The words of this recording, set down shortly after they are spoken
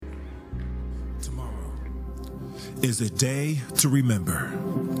is a day to remember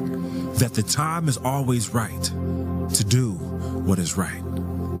that the time is always right to do what is right.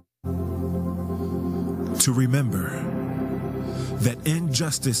 To remember that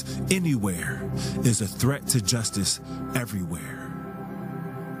injustice anywhere is a threat to justice everywhere.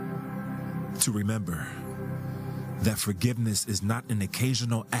 To remember that forgiveness is not an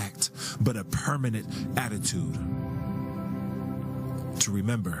occasional act, but a permanent attitude. To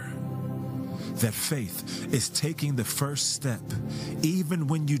remember that faith is taking the first step, even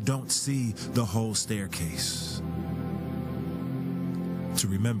when you don't see the whole staircase. To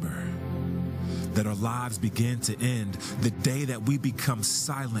remember that our lives begin to end the day that we become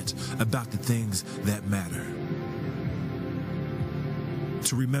silent about the things that matter.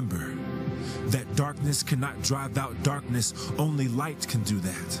 To remember that darkness cannot drive out darkness, only light can do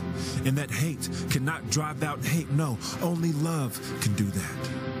that. And that hate cannot drive out hate, no, only love can do that.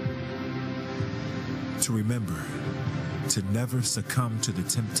 To remember to never succumb to the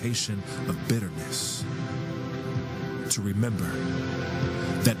temptation of bitterness. To remember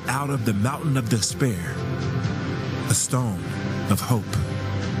that out of the mountain of despair, a stone of hope.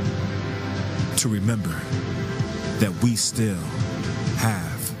 To remember that we still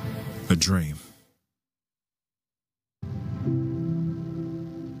have a dream.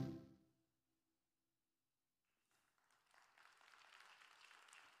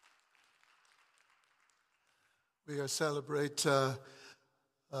 We are celebrate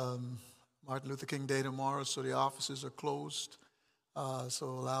Martin Luther King Day tomorrow, so the offices are closed. So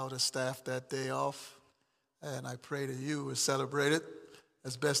allow the staff that day off. And I pray that you will celebrate it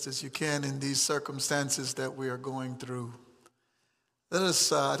as best as you can in these circumstances that we are going through. Let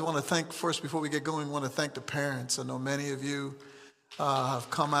us, I want to thank, first before we get going, I want to thank the parents. I know many of you have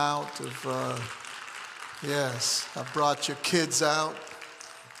come out, have brought your kids out.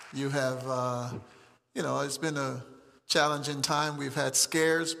 You have, it's been a challenging time. We've had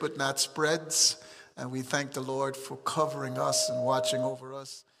scares, but not spreads. And we thank the Lord for covering us and watching over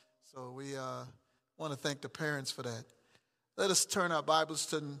us. So we want to thank the parents for that. Let us turn our Bibles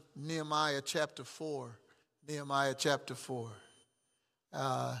to Nehemiah chapter 4. Nehemiah chapter 4.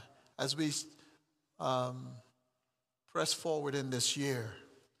 As we press forward in this year,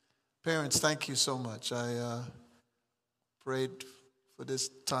 parents, thank you so much. I prayed for this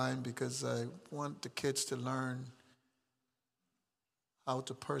time because I want the kids to learn how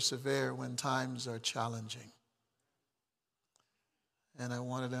to persevere when times are challenging. And I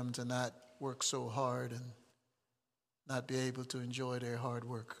wanted them to not work so hard and not be able to enjoy their hard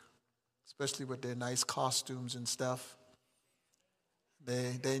work, especially with their nice costumes and stuff.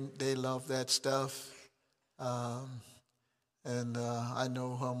 They love that stuff. I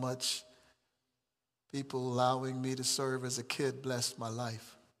know how much people allowing me to serve as a kid blessed my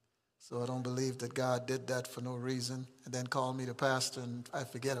life. So I don't believe that God did that for no reason and then called me to pastor and I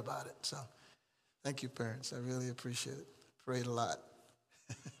forget about it. So thank you, parents. I really appreciate it. Prayed a lot.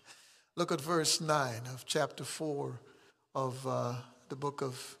 Look at verse 9 of chapter 4 of the book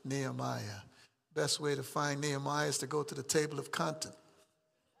of Nehemiah. Best way to find Nehemiah is to go to the table of content.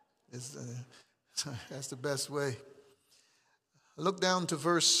 That's the best way. Look down to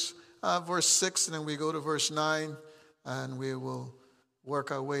verse 6, and then we go to verse 9, and we will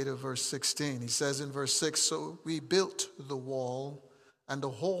work our way to verse 16. He says in verse 6, so we built the wall, and the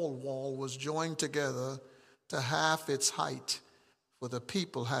whole wall was joined together to half its height, for the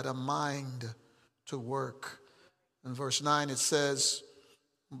people had a mind to work. In verse 9 it says,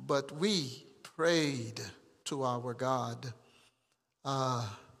 but we prayed to our God,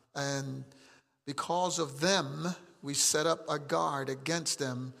 and because of them we set up a guard against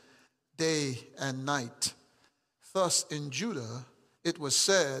them day and night. Thus in Judah it was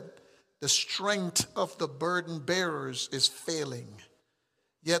said, the strength of the burden bearers is failing,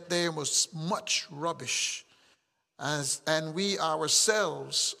 yet there was much rubbish, and we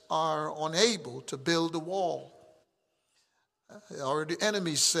ourselves are unable to build the wall. Or the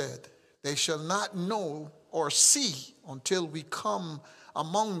enemy said, they shall not know or see until we come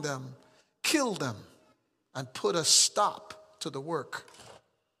among them, kill them, and put a stop to the work.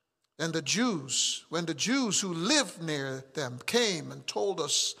 And when the Jews who lived near them came and told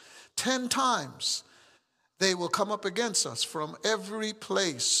us 10 times, they will come up against us from every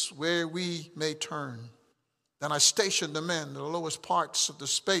place where we may turn. Then I stationed the men in the lowest parts of the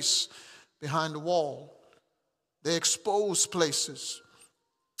space behind the wall, the exposed places.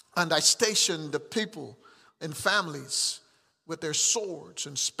 And I stationed the people in families with their swords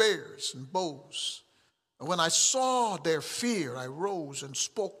and spears and bows. And when I saw their fear, I rose and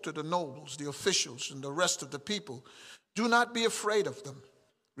spoke to the nobles, the officials, and the rest of the people. Do not be afraid of them.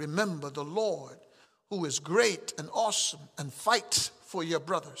 Remember the Lord, who is great and awesome, and fight for your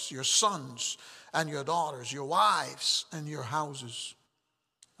brothers, your sons and your daughters, your wives and your houses.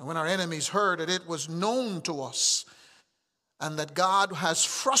 And when our enemies heard that it was known to us and that God has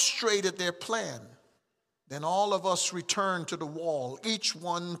frustrated their plan, then all of us returned to the wall, each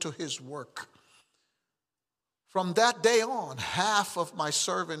one to his work. From that day on, half of my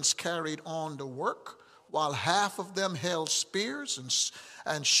servants carried on the work, while half of them held spears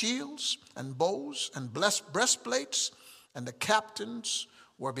and shields and bows and breastplates, and the captains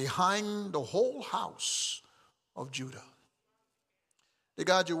were behind the whole house of Judah. Dear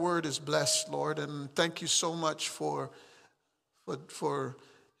God, your word is blessed, Lord, and thank you so much for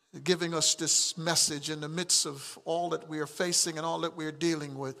giving us this message in the midst of all that we are facing and all that we are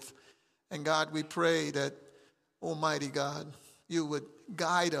dealing with. And God, we pray that, Almighty God, you would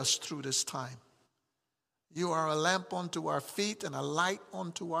guide us through this time. You are a lamp unto our feet and a light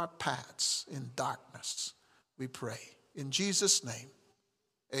unto our paths in darkness, we pray. In Jesus' name,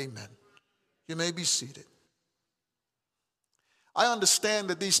 amen. You may be seated. I understand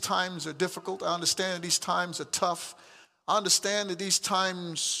that these times are difficult. I understand that these times are tough. I understand that these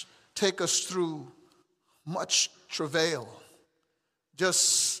times take us through much travail.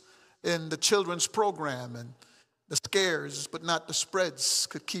 Just in the children's program, and the scares but not the spreads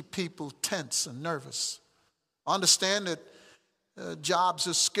could keep people tense and nervous. I understand that jobs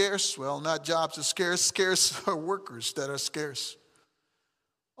are scarce. Well, not jobs are scarce. Scarce are workers that are scarce.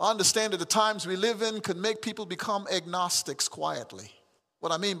 I understand that the times we live in could make people become agnostics quietly.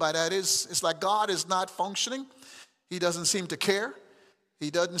 What I mean by that is, it's like God is not functioning. He doesn't seem to care. He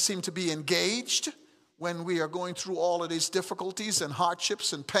doesn't seem to be engaged when we are going through all of these difficulties and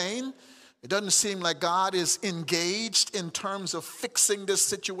hardships and pain. It doesn't seem like God is engaged in terms of fixing this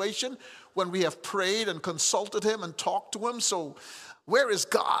situation when we have prayed and consulted him and talked to him. So where is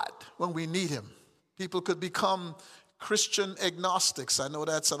God when we need him? People could become Christian agnostics. I know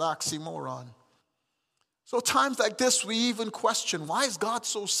that's an oxymoron. So times like this, we even question, why is God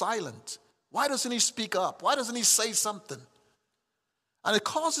so silent? Why doesn't he speak up? Why doesn't he say something? And it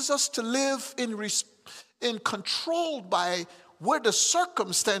causes us to live in controlled by where the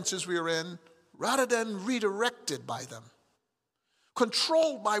circumstances we're in, rather than redirected by them.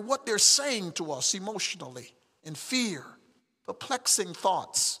 Controlled by what they're saying to us emotionally, in fear, perplexing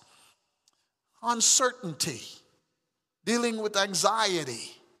thoughts, uncertainty, dealing with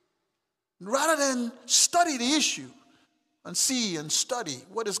anxiety, rather than study the issue and see and study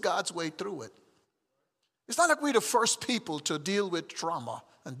what is God's way through it. It's not like we're the first people to deal with trauma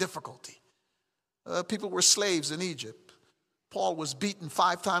and difficulty. People were slaves in Egypt. Paul was beaten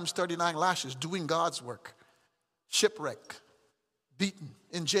 5 times 39 lashes doing God's work. Shipwreck, beaten,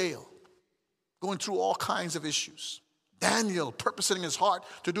 in jail, going through all kinds of issues. Daniel purposing in his heart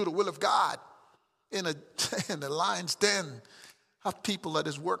to do the will of God in the lion's den. Have people at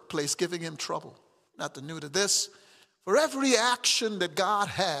his workplace giving him trouble. Nothing new to this. For every action that God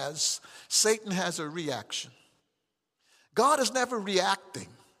has, Satan has a reaction. God is never reacting.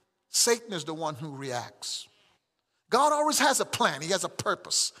 Satan is the one who reacts. God always has a plan. He has a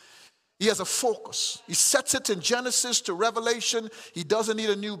purpose. He has a focus. He sets it in Genesis to Revelation. He doesn't need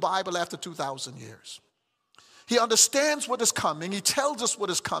a new Bible after 2,000 years. He understands what is coming. He tells us what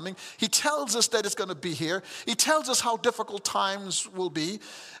is coming. He tells us that it's going to be here. He tells us how difficult times will be.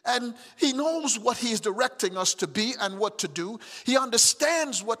 And he knows what he's directing us to be and what to do. He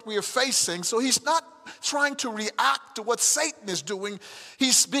understands what we are facing. So he's not trying to react to what Satan is doing.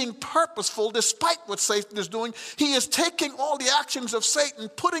 He's being purposeful despite what Satan is doing. He is taking all the actions of Satan,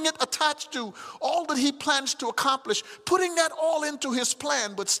 putting it attached to all that he plans to accomplish, putting that all into his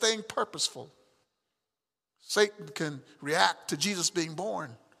plan, but staying purposeful. Satan can react to Jesus being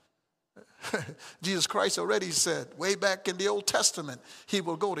born. Jesus Christ already said, way back in the Old Testament, he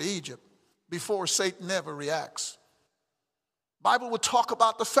will go to Egypt before Satan ever reacts. Bible would talk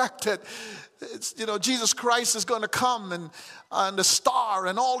about the fact that Jesus Christ is going to come and the star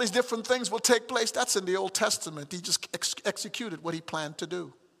and all these different things will take place. That's in the Old Testament. He just executed what he planned to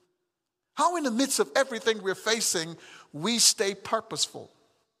do. How in the midst of everything we're facing, we stay purposeful?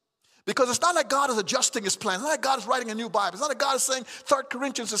 Because it's not like God is adjusting his plan. It's not like God is writing a new Bible. It's not like God is saying 3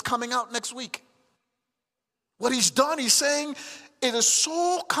 Corinthians is coming out next week. What he's done, he's saying it is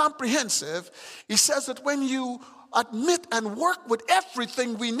so comprehensive. He says that when you admit and work with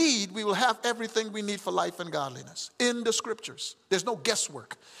everything we need, we will have everything we need for life and godliness in the scriptures. There's no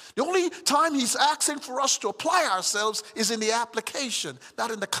guesswork. The only time he's asking for us to apply ourselves is in the application,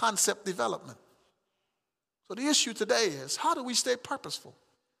 not in the concept development. So the issue today is, how do we stay purposeful?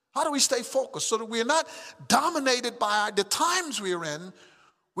 How do we stay focused so that we're not dominated by the times we're in?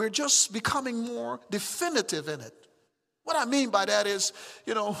 We're just becoming more definitive in it. What I mean by that is,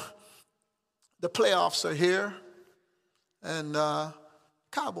 the playoffs are here, and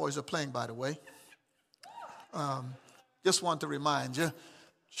Cowboys are playing, by the way. Just want to remind you,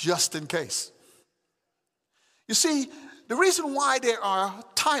 just in case. You see, the reason why there are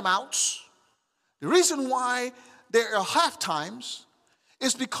timeouts, the reason why there are half times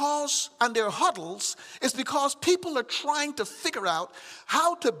is because, and there are huddles, is because people are trying to figure out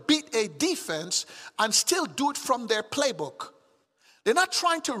how to beat a defense and still do it from their playbook. They're not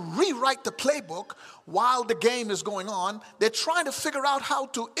trying to rewrite the playbook while the game is going on. They're trying to figure out how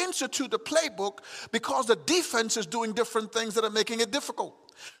to institute the playbook because the defense is doing different things that are making it difficult.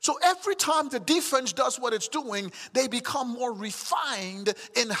 So every time the defense does what it's doing, they become more refined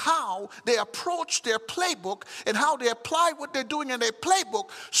in how they approach their playbook and how they apply what they're doing in their playbook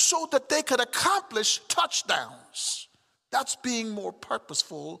so that they could accomplish touchdowns. That's being more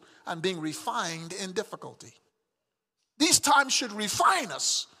purposeful and being refined in difficulty. These times should refine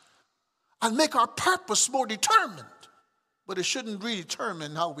us and make our purpose more determined, but it shouldn't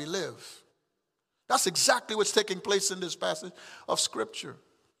redetermine how we live. That's exactly what's taking place in this passage of Scripture.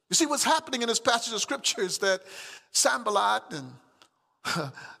 You see, what's happening in this passage of Scripture is that Sanballat and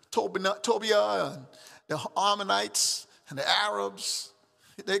Tobiah and the Ammonites and the Arabs,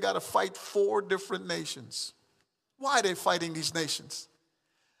 they got to fight 4 different nations. Why are they fighting these nations?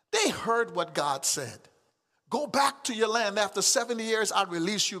 They heard what God said. Go back to your land. After 70 years, I'll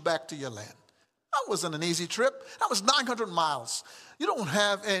release you back to your land. That wasn't an easy trip. That was 900 miles. You don't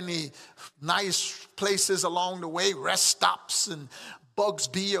have any nice places along the way, rest stops and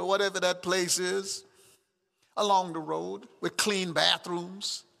Bugsby or whatever that place is along the road with clean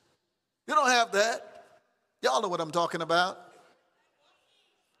bathrooms. You don't have that. Y'all know what I'm talking about.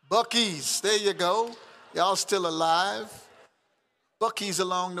 Buc-ee's, there you go. Y'all still alive. Buc-ee's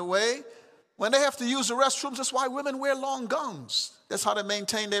along the way. When they have to use the restrooms, that's why women wear long gowns. That's how they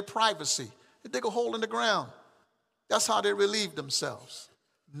maintain their privacy. They dig a hole in the ground. That's how they relieve themselves.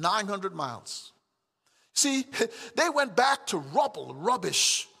 900 miles. See, they went back to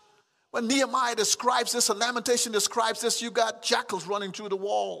rubbish. When Nehemiah describes this, a Lamentation describes this, you got jackals running through the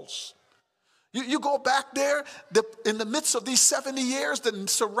walls. You go back there, in the midst of these 70 years, the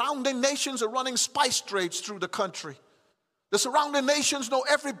surrounding nations are running spice trades through the country. The surrounding nations know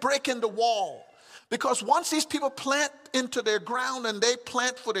every break in the wall. Because once these people plant into their ground and they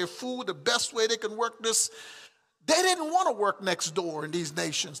plant for their food, the best way they can work this, they didn't want to work next door in these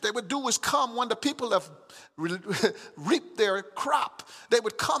nations. They would do is come when the people have reaped their crop. They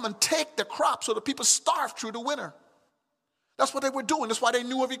would come and take the crop so the people starved through the winter. That's what they were doing. That's why they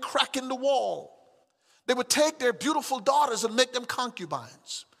knew every crack in the wall. They would take their beautiful daughters and make them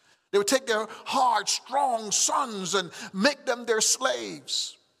concubines. They would take their hard, strong sons and make them their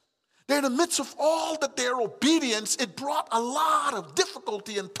slaves. They're in the midst of all that their obedience, it brought a lot of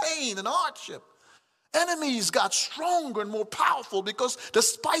difficulty and pain and hardship. Enemies got stronger and more powerful because the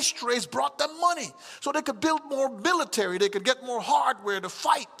spice trades brought them money. So they could build more military. They could get more hardware to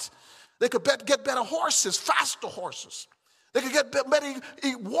fight. They could get better horses, faster horses. They could get better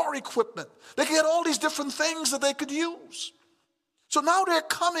war equipment. They could get all these different things that they could use. So now they're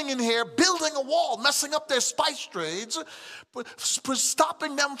coming in here, building a wall, messing up their spice trades,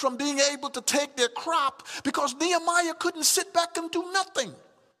 stopping them from being able to take their crop because Nehemiah couldn't sit back and do nothing.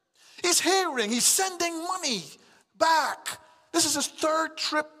 He's sending money back. This is his 3rd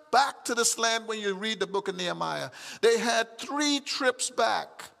trip back to this land when you read the book of Nehemiah. They had 3 trips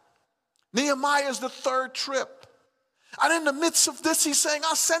back. Nehemiah's the 3rd trip. And in the midst of this, he's saying,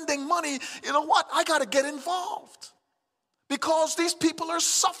 I'm sending money. You know what? I got to get involved. Because these people are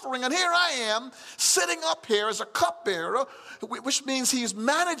suffering. And here I am sitting up here as a cupbearer, which means he's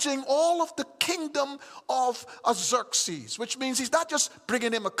managing all of the kingdom of Xerxes, which means he's not just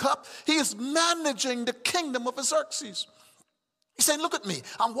bringing him a cup, he is managing the kingdom of Xerxes. He's saying, look at me.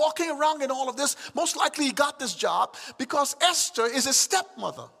 I'm walking around in all of this. Most likely he got this job because Esther is his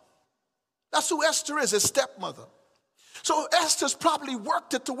stepmother. That's who Esther is, his stepmother. So Esther's probably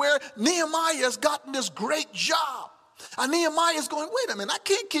worked it to where Nehemiah has gotten this great job. And Nehemiah is going, wait a minute, I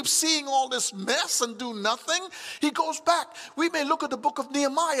can't keep seeing all this mess and do nothing. He goes back. We may look at the book of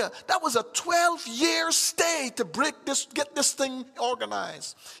Nehemiah. That was a 12-year stay to get this thing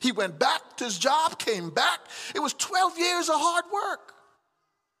organized. He went back to his job, came back. It was 12 years of hard work.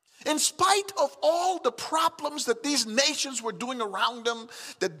 In spite of all the problems that these nations were doing around them,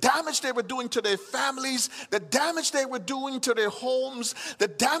 the damage they were doing to their families, the damage they were doing to their homes, the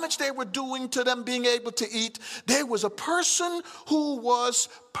damage they were doing to them being able to eat, there was a person who was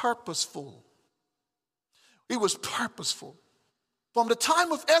purposeful. He was purposeful. From the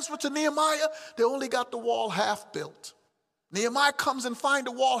time of Ezra to Nehemiah, they only got the wall half built. Nehemiah comes and finds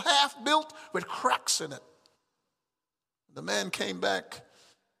the wall half built with cracks in it. The man came back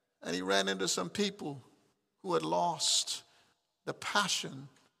and he ran into some people who had lost the passion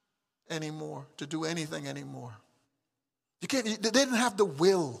anymore to do anything anymore. They didn't have the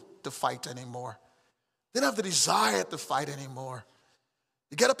will to fight anymore. They didn't have the desire to fight anymore.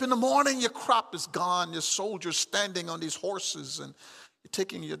 You get up in the morning, your crop is gone, your soldiers standing on these horses, and you're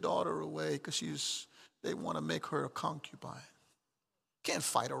taking your daughter away because they want to make her a concubine. You can't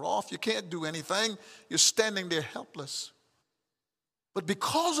fight her off. You can't do anything. You're standing there helpless. But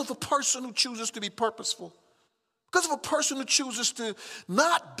because of a person who chooses to be purposeful, because of a person who chooses to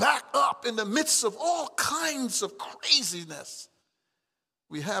not back up in the midst of all kinds of craziness,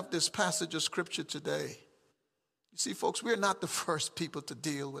 we have this passage of scripture today. You see, folks, we're not the first people to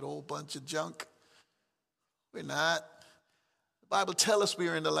deal with a whole bunch of junk. We're not. The Bible tells us we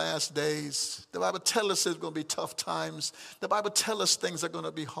are in the last days. The Bible tells us there's going to be tough times. The Bible tells us things are going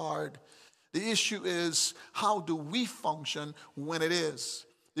to be hard. The issue is, how do we function when it is?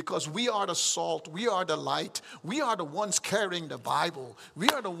 Because we are the salt, we are the light, we are the ones carrying the Bible. We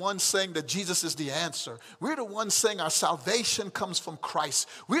are the ones saying that Jesus is the answer. We're the ones saying our salvation comes from Christ.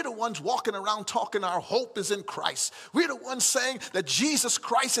 We're the ones walking around talking our hope is in Christ. We're the ones saying that Jesus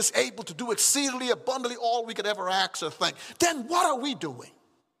Christ is able to do exceedingly abundantly all we could ever ask or think. Then what are we doing?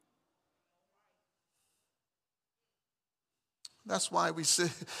 That's why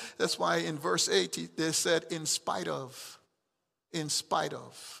in verse 8 they said, in spite of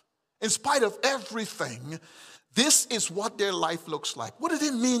everything, this is what their life looks like. What do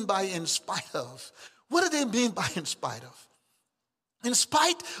they mean by in spite of? What do they mean by in spite of? In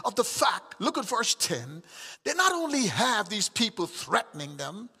spite of the fact, look at verse 10, they not only have these people threatening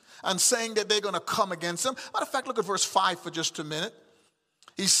them and saying that they're going to come against them. Matter of fact, look at verse 5 for just a minute.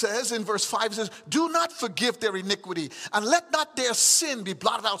 He says in verse 5, he says, do not forgive their iniquity, and let not their sin be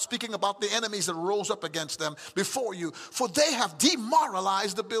blotted out, speaking about the enemies that rose up against them before you, for they have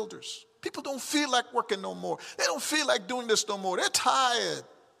demoralized the builders. People don't feel like working no more. They don't feel like doing this no more. They're tired.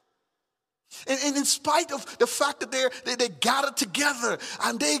 And in spite of the fact that they gathered together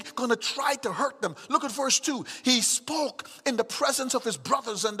and they're going to try to hurt them. Look at verse 2. He spoke in the presence of his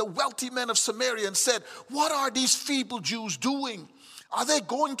brothers and the wealthy men of Samaria and said, what are these feeble Jews doing? Are they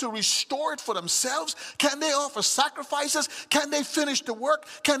going to restore it for themselves? Can they offer sacrifices? Can they finish the work?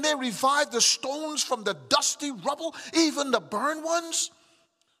 Can they revive the stones from the dusty rubble, even the burned ones?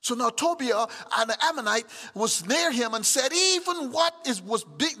 So now Tobiah and the Ammonite was near him and said, even what was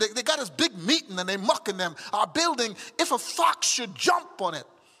big, they got this big meeting and they mocking them, our building, if a fox should jump on it,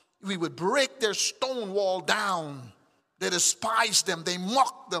 we would break their stone wall down. They despised them, they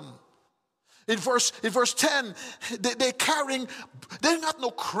mocked them. In verse 10, they're not no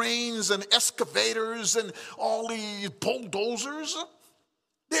cranes and excavators and all these bulldozers.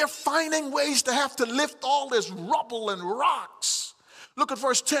 They're finding ways to have to lift all this rubble and rocks. Look at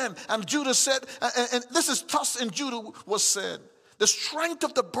verse 10. And Judah said, and this is thus in Judah was said, the strength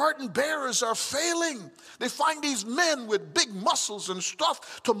of the burden bearers are failing. They find these men with big muscles and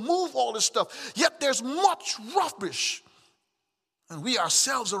stuff to move all this stuff. Yet there's much rubbish. And we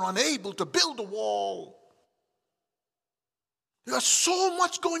ourselves are unable to build a wall. There's so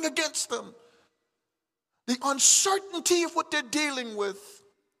much going against them. The uncertainty of what they're dealing with,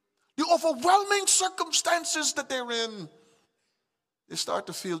 the overwhelming circumstances that they're in, they start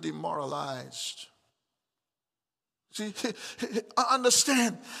to feel demoralized. See,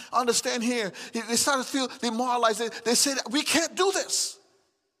 understand here. They start to feel demoralized. They say, we can't do this.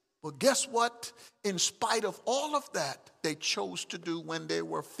 But guess what? In spite of all of that, they chose to do when they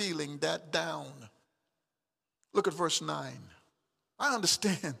were feeling that down. Look at verse 9. I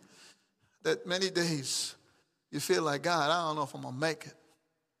understand that many days you feel like, God, I don't know if I'm going to make it.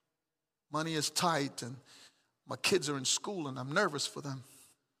 Money is tight and my kids are in school and I'm nervous for them.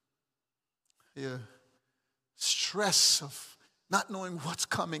 The stress of not knowing what's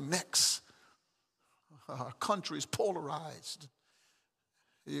coming next. Our country is polarized.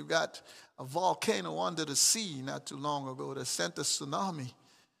 You've got a volcano under the sea not too long ago that sent a tsunami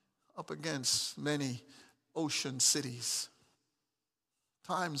up against many ocean cities.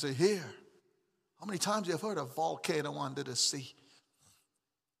 Times are here. How many times have you heard of a volcano under the sea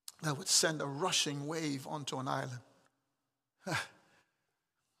that would send a rushing wave onto an island?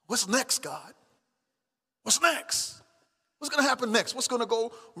 What's next, God? What's next? What's going to happen next? What's going to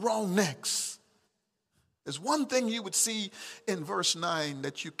go wrong next? There's one thing you would see in verse 9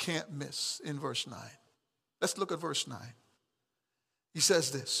 that you can't miss in verse 9. Let's look at verse 9. He says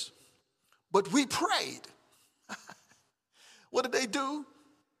this, but we prayed. What did they do?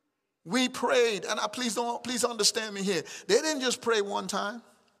 We prayed, and please understand me here. They didn't just pray one time.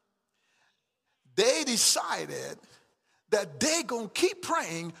 They decided that they're going to keep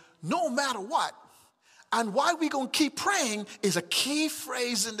praying no matter what. And why we going to keep praying is a key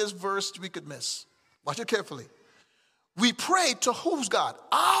phrase in this verse we could miss. Watch it carefully. We prayed to whose God?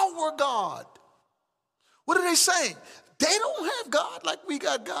 Our God. What are they saying? They don't have God like we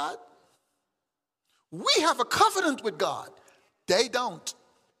got God. We have a covenant with God. They don't.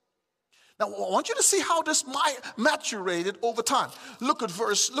 Now, I want you to see how this maturated over time. Look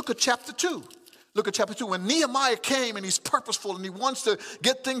at chapter 2. Look at chapter 2. When Nehemiah came and he's purposeful and he wants to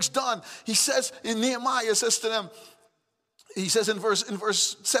get things done, he says, Nehemiah says to them, he says in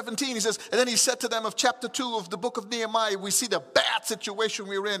verse 17, he says, and then he said to them of chapter 2 of the book of Nehemiah, we see the bad situation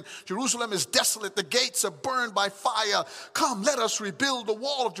we're in. Jerusalem is desolate. The gates are burned by fire. Come, let us rebuild the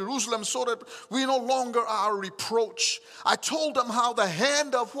wall of Jerusalem so that we no longer are a reproach. I told them how the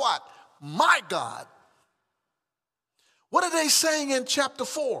hand of what? My God. What are they saying in chapter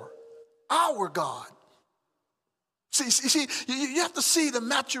 4? Our God. See, you have to see the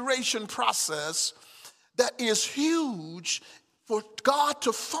maturation process that is huge for God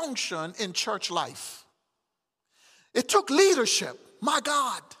to function in church life. It took leadership. My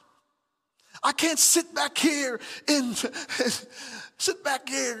God. I can't sit back here in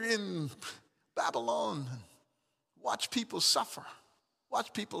Babylon and watch people suffer,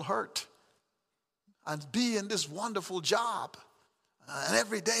 watch people hurt, and be in this wonderful job. And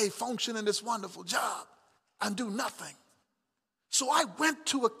every day function in this wonderful job and do nothing. So I went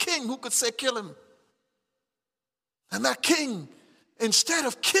to a king who could say, kill him. And that king, instead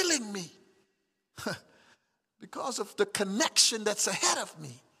of killing me, because of the connection that's ahead of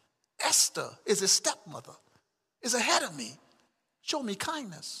me, Esther is his stepmother, is ahead of me, showed me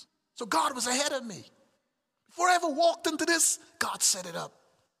kindness. So God was ahead of me. Before I ever walked into this, God set it up.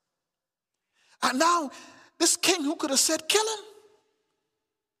 And now, this king who could have said, kill him,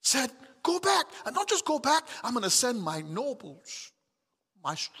 said, go back. And don't just go back. I'm going to send my nobles,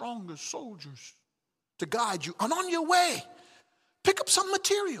 my strongest soldiers to guide you. And on your way, pick up some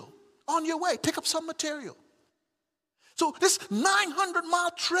material. On your way, pick up some material. So this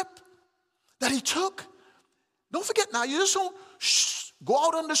 900-mile trip that he took, don't forget now, you just don't go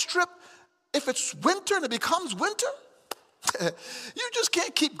out on this trip. If it's winter and it becomes winter, you just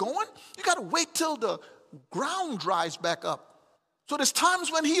can't keep going. You got to wait till the ground dries back up. So there's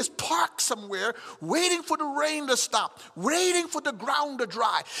times when he is parked somewhere, waiting for the rain to stop, waiting for the ground to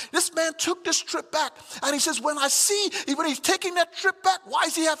dry. This man took this trip back, and he says, when he's taking that trip back, why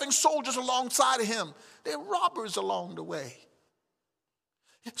is he having soldiers alongside of him? They're robbers along the way.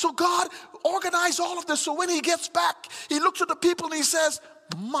 So God organized all of this, so when he gets back, he looks at the people and he says,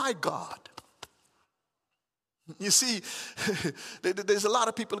 my God. You see, there's a lot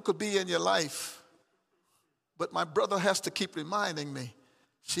of people that could be in your life. But my brother has to keep reminding me,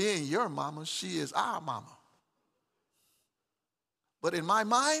 she ain't your mama, she is our mama. But in my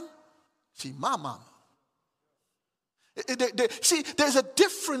mind, she my mama. See, there's a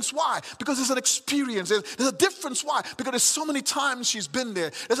difference. Why? Because there's an experience. There's a difference. Why? Because there's so many times she's been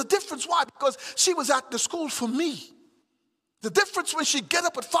there. There's a difference. Why? Because she was at the school for me. The difference when she get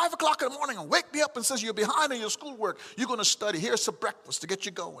up at 5 o'clock in the morning and wake me up and says, you're behind in your schoolwork, you're going to study. Here's some breakfast to get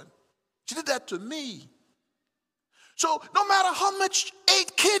you going. She did that to me. So no matter how much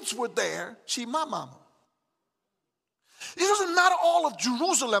 8 kids were there, she my mama. It doesn't matter all of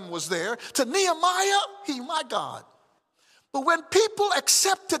Jerusalem was there. To Nehemiah, he my God. But when people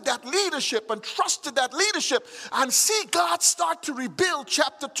accepted that leadership and trusted that leadership and see God start to rebuild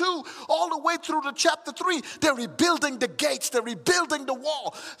chapter 2 all the way through to chapter 3, they're rebuilding the gates, they're rebuilding the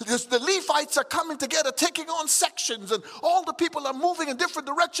wall. The Levites are coming together, taking on sections, and all the people are moving in different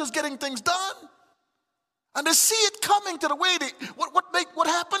directions, getting things done. And they see it coming to the way what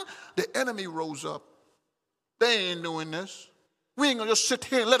happened? The enemy rose up. They ain't doing this. We ain't gonna just sit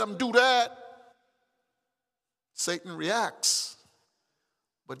here and let them do that. Satan reacts,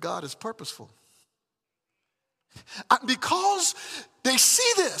 but God is purposeful. And because they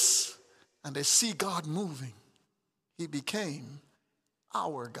see this and they see God moving, he became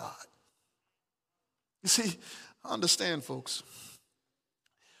our God. You see, understand, folks,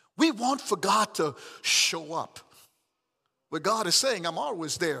 we want for God to show up. But God is saying, I'm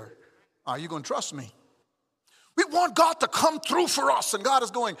always there. Are you going to trust me? We want God to come through for us. And God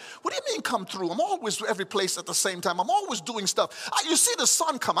is going, what do you mean come through? I'm always every place at the same time. I'm always doing stuff. You see the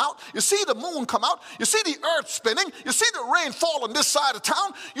sun come out. You see the moon come out. You see the earth spinning. You see the rain fall on this side of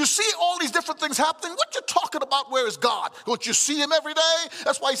town. You see all these different things happening. What you talking about? Where is God? Don't you see him every day?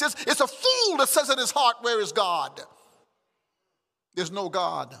 That's why he says, it's a fool that says in his heart, where is God? There's no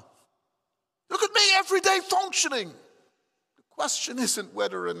God. Look at me, everyday functioning. The question isn't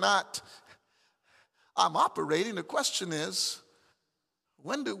whether or not I'm operating. The question is,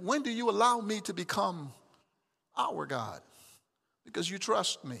 when do you allow me to become our God? Because you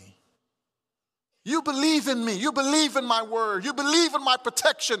trust me. You believe in me. You believe in my word. You believe in my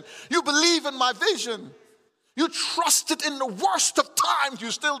protection. You believe in my vision. You trust it in the worst of times.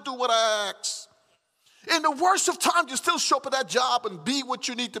 You still do what I ask. In the worst of times, you still show up at that job and be what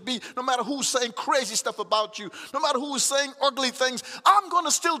you need to be, no matter who's saying crazy stuff about you, no matter who's saying ugly things. I'm going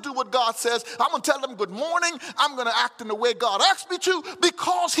to still do what God says. I'm going to tell them good morning. I'm going to act in the way God asked me to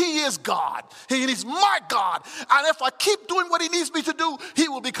because he is God. He's my God. And if I keep doing what he needs me to do, he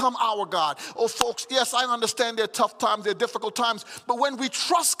will become our God. Oh, folks, yes, I understand there are tough times, there are difficult times, but when we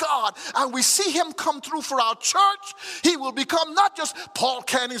trust God and we see him come through for our church, he will become not just Paul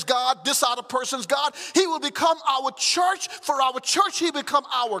Canning's God, this other person's God. He will become our church. For our church, he become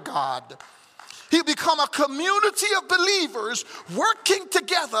our God. He'll become a community of believers working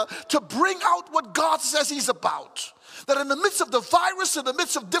together to bring out what God says he's about. That in the midst of the virus, in the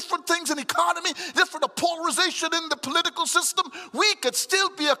midst of different things in the economy, different polarization in the political system, we could still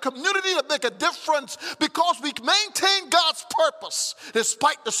be a community that make a difference because we maintain God's purpose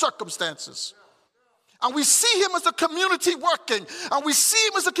despite the circumstances. And we see him as a community working. And we see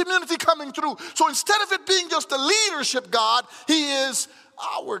him as a community coming through. So instead of it being just a leadership God, he is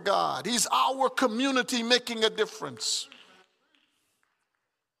our God. He's our community making a difference.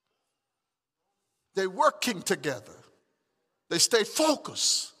 They're working together. They stayed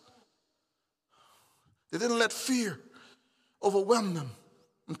focused. They didn't let fear overwhelm them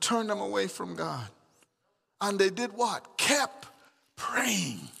and turn them away from God. And they did what? Kept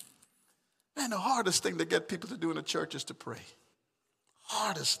praying. Man, the hardest thing to get people to do in the church is to pray.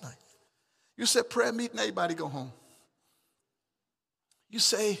 Hardest thing. You said prayer meeting, everybody go home. You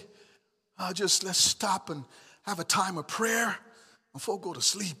say, let's stop and have a time of prayer before we go to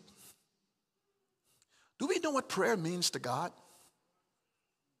sleep. Do we know what prayer means to God?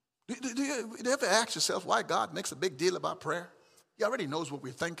 Do you ever ask yourself why God makes a big deal about prayer? He already knows what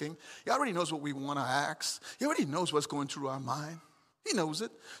we're thinking. He already knows what we want to ask. He already knows what's going through our mind. He knows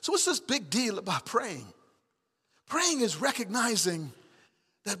it. So what's this big deal about praying? Praying is recognizing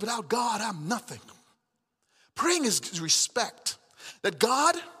that without God, I'm nothing. Praying is respect. That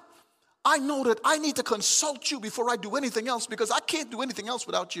God, I know that I need to consult you before I do anything else because I can't do anything else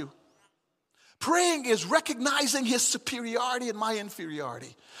without you. Praying is recognizing his superiority and my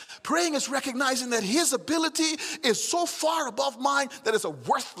inferiority. Praying is recognizing that his ability is so far above mine that it's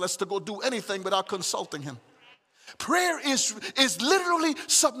worthless to go do anything without consulting him. Prayer is literally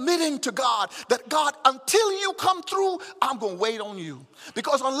submitting to God. That God, until you come through, I'm going to wait on you.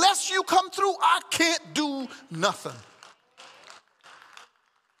 Because unless you come through, I can't do nothing.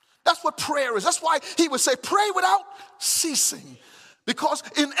 That's what prayer is. That's why he would say, pray without ceasing. Because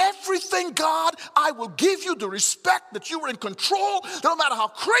in everything, God, I will give you the respect that you are in control. No matter how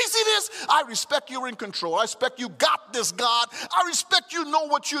crazy it is, I respect you're in control. I respect you got this, God. I respect you know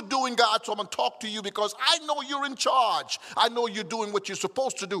what you're doing, God. So I'm going to talk to you because I know you're in charge. I know you're doing what you're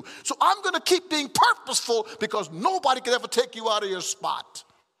supposed to do. So I'm going to keep being purposeful because nobody can ever take you out of your spot.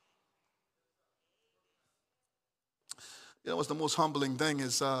 You know what's the most humbling thing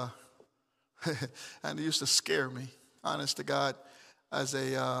is, and it used to scare me, honest to God, as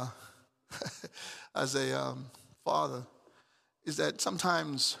a father, is that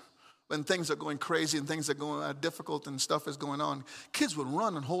sometimes when things are going crazy and things are going difficult and stuff is going on, kids would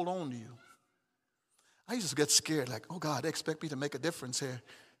run and hold on to you. I used to get scared, like, oh God, they expect me to make a difference here.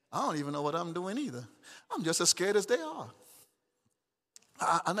 I don't even know what I'm doing either. I'm just as scared as they are.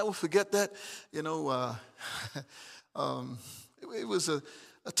 I never forget that. You know, it was a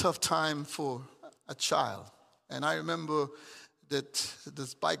tough time for a child, and I remember that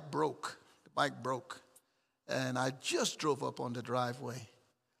this bike broke. The bike broke. And I just drove up on the driveway.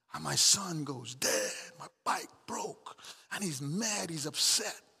 And my son goes, Dad, my bike broke. And he's mad, he's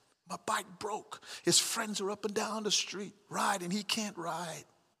upset. My bike broke. His friends are up and down the street riding. He can't ride.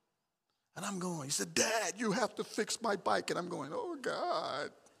 And I'm going, he said, Dad, you have to fix my bike. And I'm going, oh, God,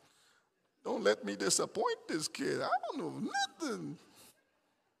 don't let me disappoint this kid. I don't know nothing.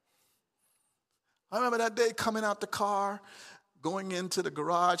 I remember that day coming out the car, going into the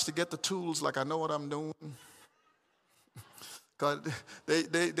garage to get the tools like I know what I'm doing. God,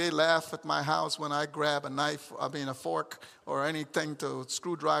 they laugh at my house when I grab a fork or anything to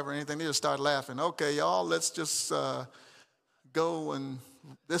screwdriver or anything. They just start laughing. Okay, y'all, let's just go and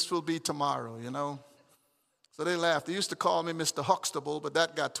this will be tomorrow, you know. So they laughed. They used to call me Mr. Huxtable, but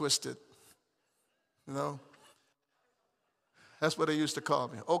that got twisted, you know. That's what they used to call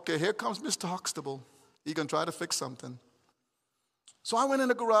me. Okay, here comes Mr. Huxtable. He gonna try to fix something. So I went in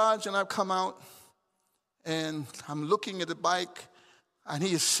the garage and I've come out and I'm looking at the bike and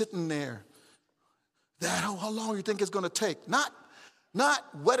he is sitting there. Dad, how long do you think it's gonna take? Not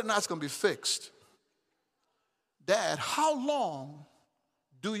whether or not it's gonna be fixed. Dad, how long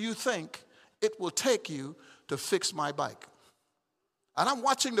do you think it will take you to fix my bike? And I'm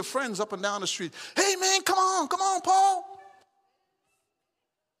watching the friends up and down the street. Hey man, come on, Paul.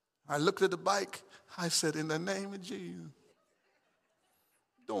 I looked at the bike. I said, in the name of Jesus,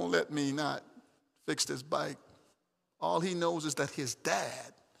 don't let me not fix this bike. All he knows is that his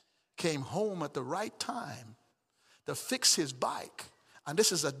dad came home at the right time to fix his bike. And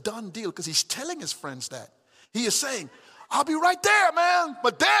this is a done deal because he's telling his friends that. He is saying, I'll be right there, man.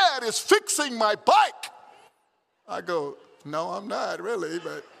 My dad is fixing my bike. I go, no, I'm not really,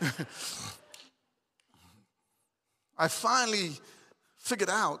 but I finally figured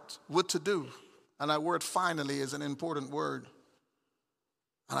out what to do. And that word finally is an important word.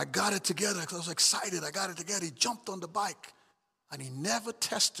 And I got it together because I was excited. I got it together. He jumped on the bike and he never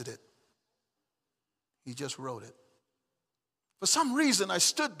tested it. He just rode it. For some reason, I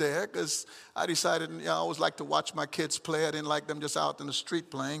stood there because I decided, I always like to watch my kids play. I didn't like them just out in the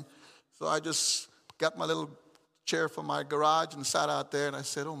street playing. So I just got my little chair from my garage and sat out there and I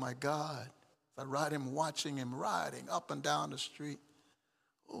said, oh my God, I ride him, watching him riding up and down the street.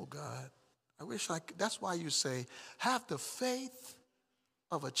 Oh God, I wish I could. That's why you say, have the faith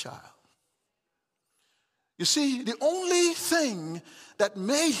of a child. You see, the only thing that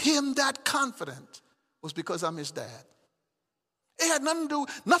made him that confident was because I'm his dad. It had nothing to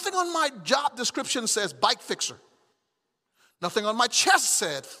do, nothing on my job description says bike fixer. Nothing on my chest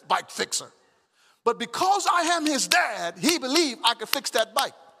said bike fixer. But because I am his dad, he believed I could fix that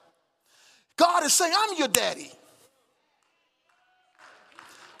bike. God is saying, I'm your daddy.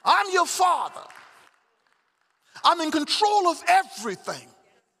 I'm your father. I'm in control of everything.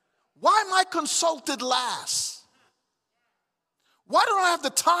 Why am I consulted last? Why don't I have the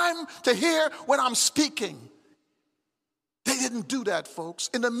time to hear when I'm speaking? They didn't do that, folks.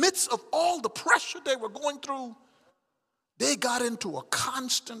 In the midst of all the pressure they were going through, they got into a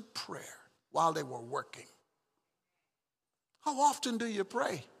constant prayer while they were working. How often do you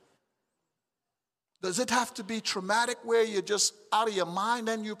pray? Does it have to be traumatic where you're just out of your mind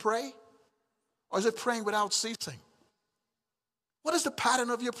and you pray? Or is it praying without ceasing? What is the pattern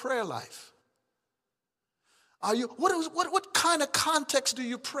of your prayer life? What kind of context do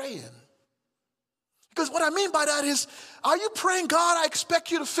you pray in? Because what I mean by that is, are you praying, God, I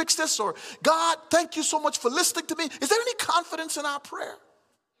expect you to fix this? Or, God, thank you so much for listening to me. Is there any confidence in our prayer?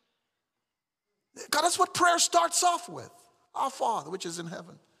 God, that's what prayer starts off with. Our Father, which is in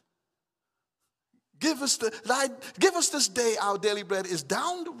heaven. Give us this day our daily bread is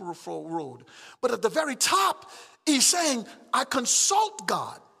down the road. But at the very top, he's saying, I consult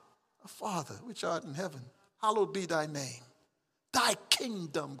God. Our Father, which art in heaven, hallowed be thy name. Thy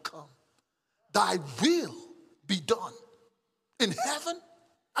kingdom come. Thy will be done in heaven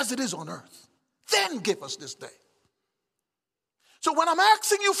as it is on earth. Then give us this day. So when I'm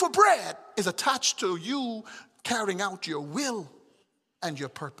asking you for bread, is attached to you carrying out your will and your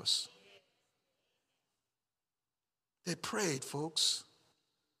purpose. They prayed, folks.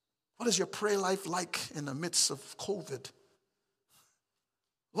 What is your prayer life like in the midst of COVID?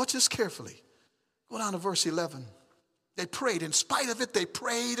 Watch this carefully. Go down to verse 11. They prayed. In spite of it, they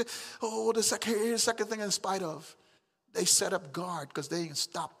prayed. Oh, here's the second thing in spite of. They set up guard because they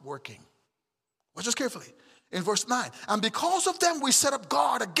stopped working. Watch this carefully. In verse 9. And because of them, we set up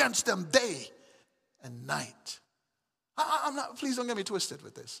guard against them day and night. Please don't get me twisted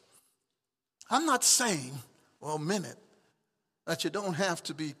with this. I'm not saying, well, a minute, that you don't have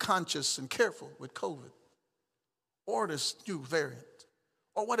to be conscious and careful with COVID or this new variant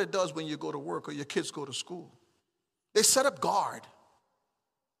or what it does when you go to work or your kids go to school. They set up guard.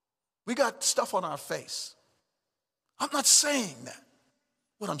 We got stuff on our face. I'm not saying that.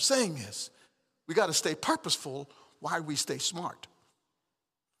 What I'm saying is we got to stay purposeful while we stay smart.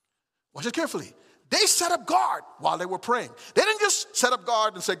 Watch it carefully. They set up guard while they were praying. They didn't just set up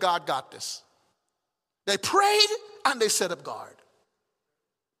guard and say, God got this. They prayed and they set up guard.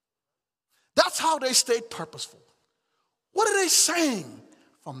 That's how they stayed purposeful. What are they saying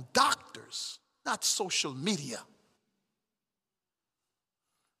from doctors, not social media?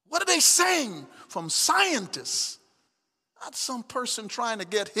 What are they saying from scientists, not some person trying to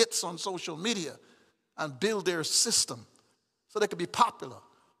get hits on social media and build their system so they could be popular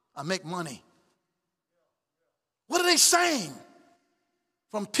and make money? What are they saying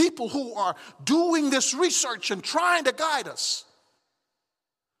from people who are doing this research and trying to guide us?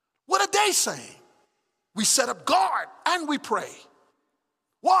 they saying? We set up guard and we pray.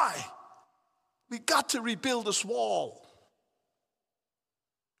 Why? We got to rebuild this wall.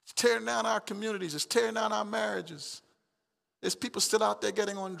 It's tearing down our communities. It's tearing down our marriages. There's people still out there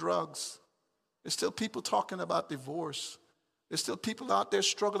getting on drugs. There's still people talking about divorce. There's still people out there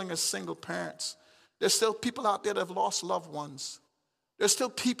struggling as single parents. There's still people out there that have lost loved ones. There's still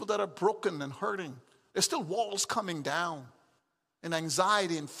people that are broken and hurting. There's still walls coming down and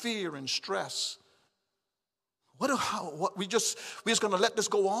anxiety and fear and stress. We just going to let this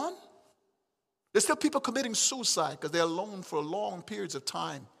go on? There's still people committing suicide because they're alone for long periods of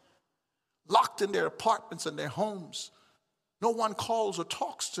time, locked in their apartments and their homes. No one calls or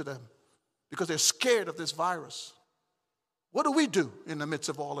talks to them because they're scared of this virus. What do we do in the midst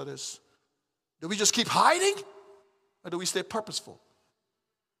of all of this? Do we just keep hiding or do we stay purposeful?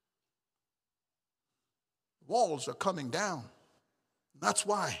 Walls are coming down. That's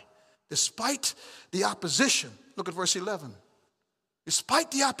why, despite the opposition, look at verse 11.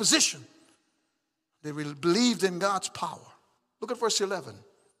 Despite the opposition, they believed in God's power. Look at verse 11.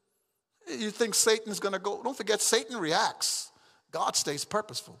 You think Satan is going to go? Don't forget, Satan reacts. God stays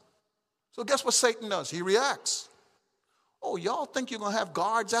purposeful. So guess what Satan does? He reacts. Oh, y'all think you're going to have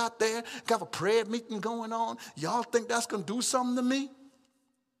guards out there, have a prayer meeting going on? Y'all think that's going to do something to me?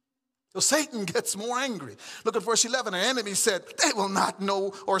 So Satan gets more angry. Look at verse 11. The enemy said, they will not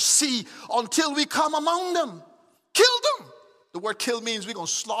know or see until we come among them. Kill them. The word kill means we're going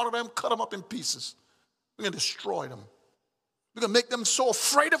to slaughter them, cut them up in pieces. We're going to destroy them. We're going to make them so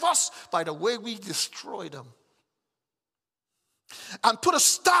afraid of us by the way we destroy them. And put a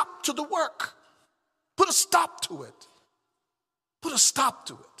stop to the work. Put a stop to it. Put a stop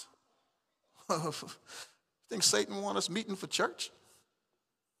to it. Think Satan wants us meeting for church?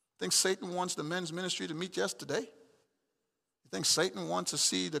 Think Satan wants the men's ministry to meet yesterday? You think Satan wants to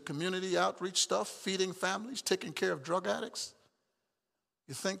see the community outreach stuff, feeding families, taking care of drug addicts?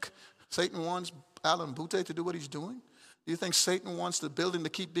 You think Satan wants Alan Butte to do what he's doing? Do you think Satan wants the building to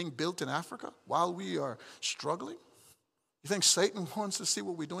keep being built in Africa while we are struggling? You think Satan wants to see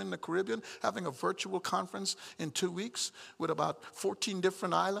what we're doing in the Caribbean, having a virtual conference in 2 weeks with about 14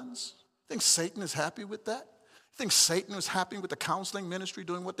 different islands? You think Satan is happy with that? You think Satan is happy with the counseling ministry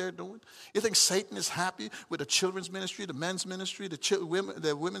doing what they're doing? You think Satan is happy with the children's ministry, the men's ministry,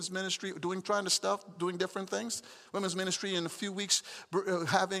 the women's ministry, trying to stuff, doing different things? Women's ministry in a few weeks,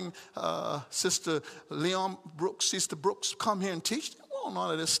 having Sister Brooks come here and teach. They want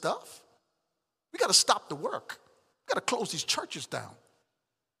none of this stuff. We got to stop the work. We got to close these churches down.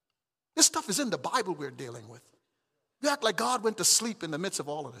 This stuff is in the Bible we're dealing with. We act like God went to sleep in the midst of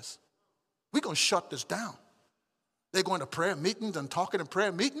all of this. We're going to shut this down. They're going to prayer meetings and talking in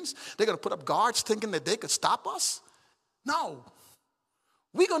prayer meetings. They're going to put up guards thinking that they could stop us. No.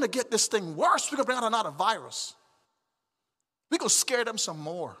 We're going to get this thing worse. We're going to bring out another virus. We're going to scare them some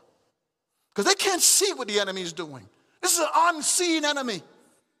more. Because they can't see what the enemy is doing. This is an unseen enemy.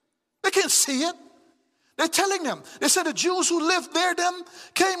 They can't see it. They're telling them. They said the Jews who lived near them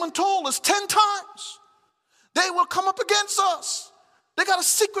came and told us 10 times. They will come up against us. They got a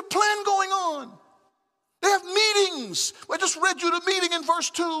secret plan going on. They have meetings. I just read you the meeting in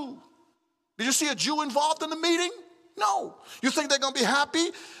verse 2. Did you see a Jew involved in the meeting? No. You think they're going to be happy?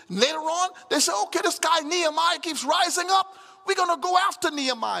 Later on, they say, okay, this guy Nehemiah keeps rising up. We're going to go after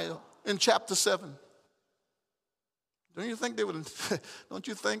Nehemiah in chapter 7. Don't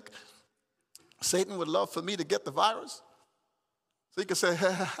you think Satan would love for me to get the virus? So he could say,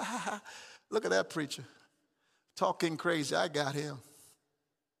 look at that preacher. Talking crazy, I got him.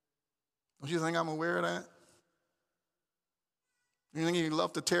 Don't you think I'm aware of that? You think he'd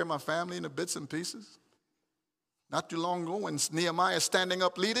love to tear my family into bits and pieces? Not too long ago, when Nehemiah is standing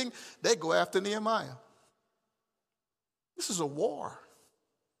up leading, they go after Nehemiah. This is a war.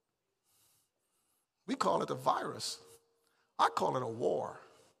 We call it a virus. I call it a war.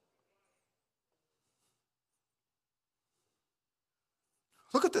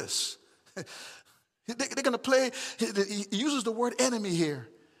 Look at this. They're going to play, he uses the word enemy here,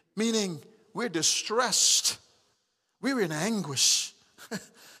 meaning we're distressed. We're in anguish.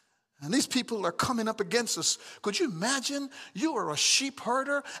 And these people are coming up against us. Could you imagine you are a sheep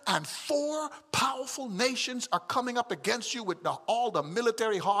herder and 4 powerful nations are coming up against you with all the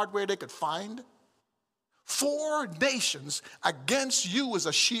military hardware they could find? 4 nations against you as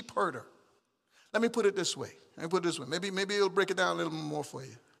a sheep herder. Let me put it this way. Maybe it'll break it down a little more for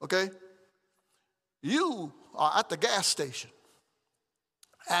you, okay? You are at the gas station,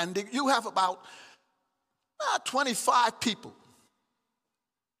 and you have about 25 people,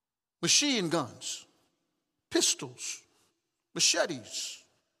 machine guns, pistols, machetes,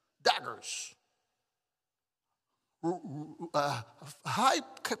 daggers,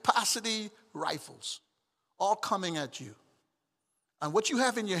 high-capacity rifles, all coming at you. And what you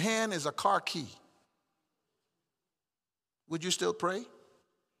have in your hand is a car key. Would you still pray?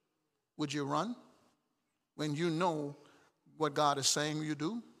 Would you run when you know what God is saying you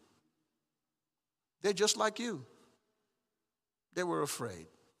do? They're just like you. They were afraid.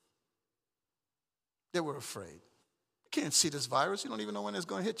 They were afraid. You can't see this virus. You don't even know when it's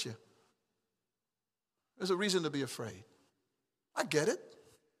going to hit you. There's a reason to be afraid. I get it.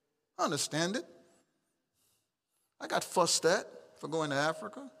 I understand it. I got fussed at for going to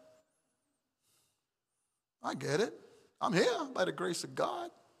Africa. I get it. I'm here by the grace of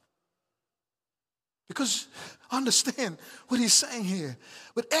God. Because understand what he's saying here.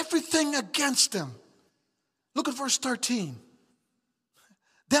 With everything against them. Look at verse 13.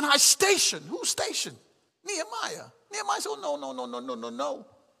 Then I stationed. Who stationed? Nehemiah. Nehemiah said, oh, no.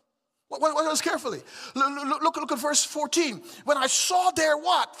 What else carefully? Look at verse 14. When I saw their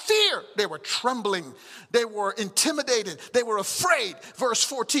what? Fear. They were trembling. They were intimidated. They were afraid. Verse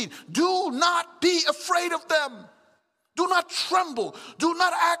 14. Do not be afraid of them. Do not tremble. Do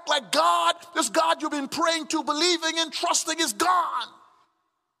not act like God, this God you've been praying to, believing in, trusting is gone.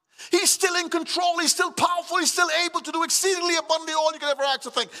 He's still in control. He's still powerful. He's still able to do exceedingly abundantly all you can ever ask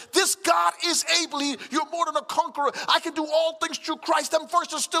or think. This God is able. You're more than a conqueror. I can do all things through Christ. Them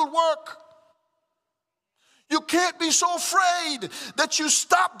verses still work. You can't be so afraid that you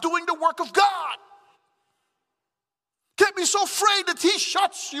stop doing the work of God. Can't be so afraid that he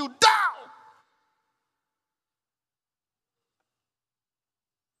shuts you down.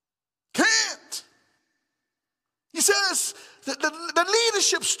 Can't. He says, the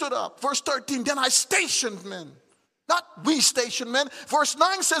leadership stood up. Verse 13, then I stationed men. Not we stationed men. Verse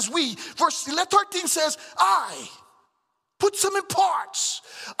 9 says we. Verse 13 says I. Put some in parts.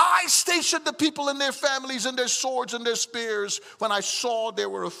 I stationed the people and their families and their swords and their spears. When I saw they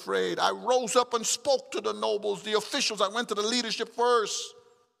were afraid, I rose up and spoke to the nobles, the officials. I went to the leadership first.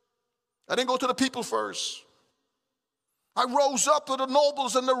 I didn't go to the people first. I rose up to the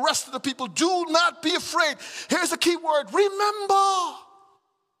nobles and the rest of the people. Do not be afraid. Here's the key word. Remember.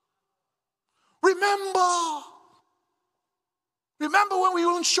 Remember. Remember when we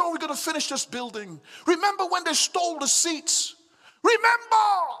weren't sure we were going to finish this building. Remember when they stole the seats. Remember.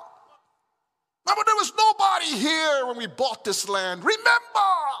 Remember there was nobody here when we bought this land. Remember.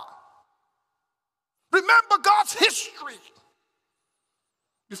 Remember God's history.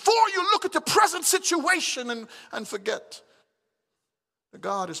 Before you look at the present situation and forget that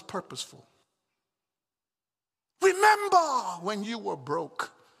God is purposeful. Remember when you were broke.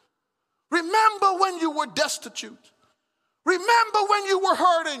 Remember when you were destitute. Remember when you were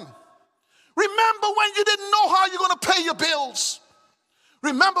hurting. Remember when you didn't know how you're going to pay your bills.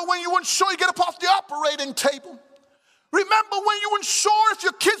 Remember when you weren't sure you get up off the operating table. Remember when you weren't sure if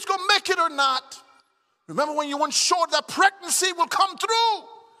your kid's going to make it or not. Remember when you weren't sure that pregnancy will come through.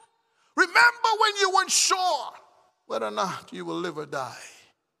 Remember when you weren't sure whether or not you will live or die.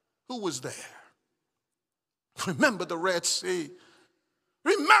 Who was there? Remember the Red Sea.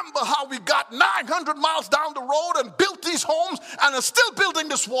 Remember how we got 900 miles down the road and built these homes and are still building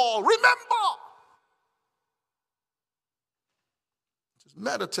this wall. Remember. Just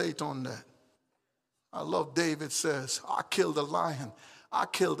meditate on that. I love David says, I killed a lion. I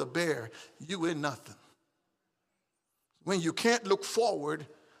killed a bear. You ain't nothing. When you can't look forward,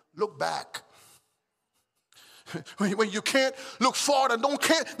 look back. When you can't look forward and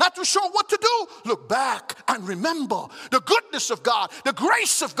not too sure what to do, look back and remember the goodness of God, the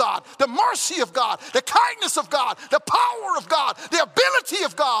grace of God, the mercy of God, the kindness of God, the power of God, the ability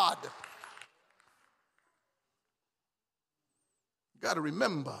of God. You got to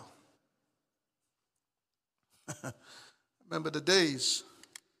remember. Remember the days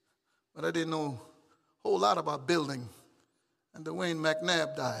when I didn't know a whole lot about building. And Dwayne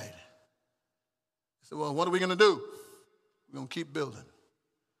McNabb died. I said, well, what are we going to do? We're going to keep building.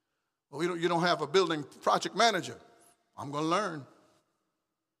 Well, you don't have a building project manager. I'm going to learn.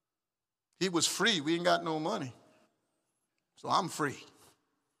 He was free. We ain't got no money. So I'm free.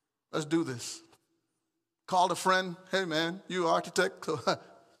 Let's do this. Called a friend. Hey, man, you architect? Why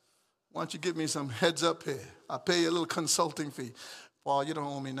don't you give me some heads up here? I'll pay you a little consulting fee. Paul, you don't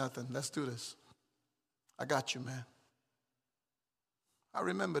owe me nothing. Let's do this. I got you, man. I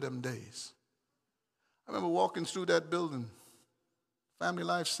remember them days. I remember walking through that building, Family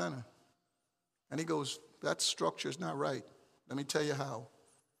Life Center. And he goes, that structure is not right. Let me tell you how.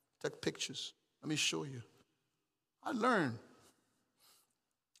 Take pictures. Let me show you. I learned.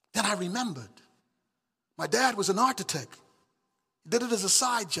 Then I remembered. My dad was an architect. He did it as a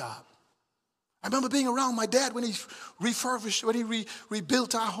side job. I remember being around my dad when he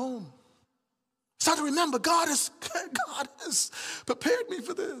rebuilt our home. I started to remember God has prepared me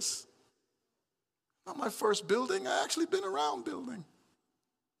for this. Not my first building. I actually been around building.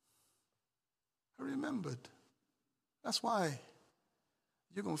 I remembered. That's why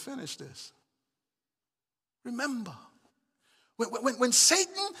you're going to finish this. Remember. When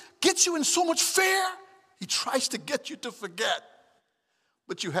Satan gets you in so much fear, he tries to get you to forget.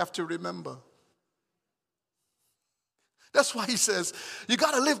 But you have to remember. That's why he says, you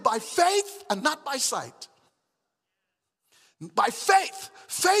got to live by faith and not by sight. By faith.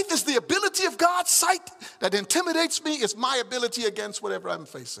 Faith is the ability of God. Sight that intimidates me is my ability against whatever I'm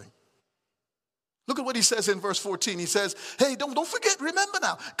facing. Look at what he says in verse 14. He says, hey, don't forget, remember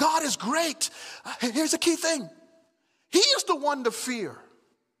now, God is great. Here's the key thing. He is the one to fear,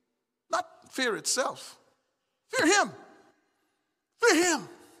 not fear itself. Fear him. Fear him.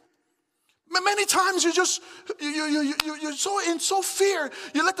 Many times you're so fear,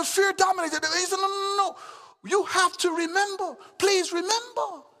 you let the fear dominate. He said, no. You have to remember. Please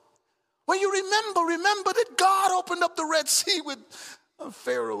remember. When you remember that God opened up the Red Sea with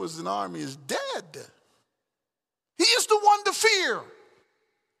Pharaoh's army is dead. He is the one to fear.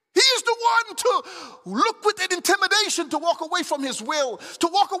 He is the one to look with an intimidation, to walk away from his will, to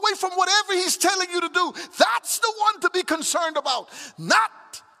walk away from whatever he's telling you to do. That's the one to be concerned about,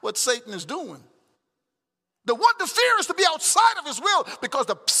 not what Satan is doing. The one to fear is to be outside of his will, because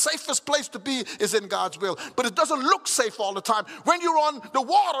the safest place to be is in God's will. But it doesn't look safe all the time. When you're on the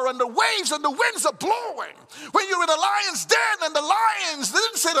water and the waves and the winds are blowing, when you're in a lion's den and the lions, they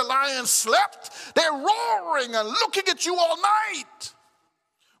didn't say the lions slept, they're roaring and looking at you all night.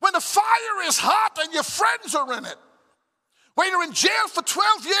 When the fire is hot and your friends are in it. When you're in jail for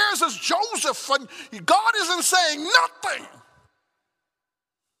 12 years as Joseph and God isn't saying nothing.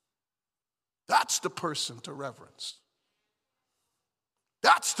 That's the person to reverence.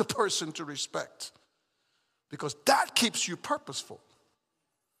 That's the person to respect. Because that keeps you purposeful.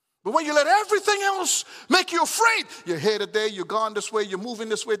 But when you let everything else make you afraid, you're here today, you're gone this way, you're moving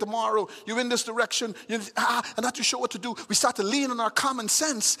this way tomorrow, you're in this direction, and not too sure what to do, we start to lean on our common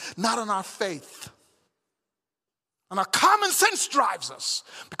sense, not on our faith. And our common sense drives us,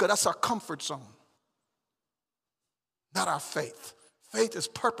 because that's our comfort zone, not our faith. Faith is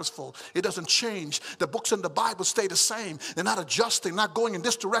purposeful. It doesn't change. The books in the Bible stay the same. They're not adjusting, not going in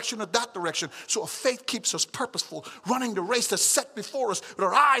this direction or that direction. So a faith keeps us purposeful, running the race that's set before us with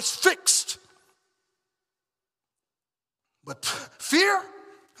our eyes fixed. But fear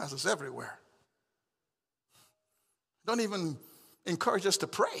has us everywhere. Don't even encourage us to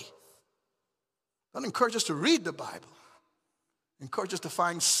pray. Don't encourage us to read the Bible. Encourage us to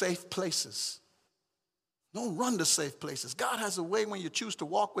find safe places. Don't run to safe places. God has a way when you choose to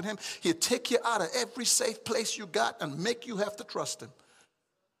walk with him. He'll take you out of every safe place you got and make you have to trust him.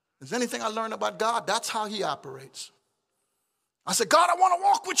 If there's anything I learned about God, that's how he operates. I said, God, I want to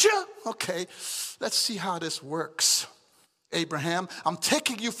walk with you. Okay, let's see how this works. Abraham, I'm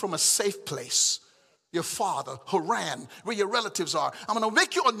taking you from a safe place. Your father, Haran, where your relatives are. I'm going to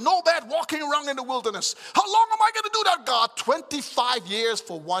make you a nomad walking around in the wilderness. How long am I going to do that, God? 25 years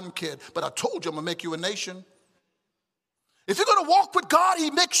for one kid. But I told you I'm going to make you a nation. If you're going to walk with God, he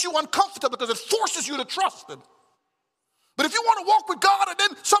makes you uncomfortable because it forces you to trust him. But if you want to walk with God and then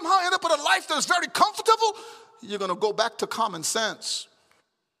somehow end up with a life that is very comfortable, you're going to go back to common sense.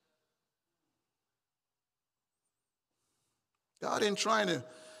 God ain't trying to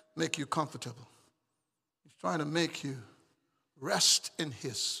make you comfortable. Trying to make you rest in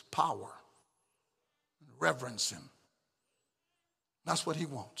his power and reverence him. That's what he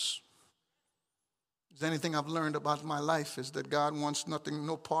wants. If there's anything I've learned about my life is that God wants nothing,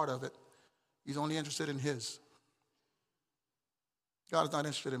 no part of it. He's only interested in his. God is not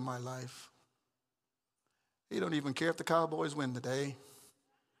interested in my life. He don't even care if the Cowboys win today.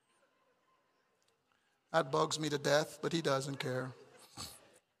 That bugs me to death, but he doesn't care.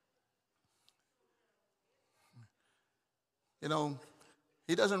 You know,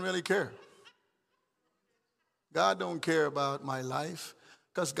 he doesn't really care. God don't care about my life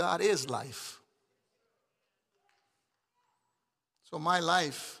because God is life. So my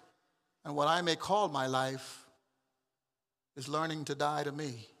life and what I may call my life is learning to die to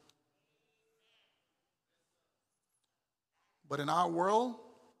me. But in our world,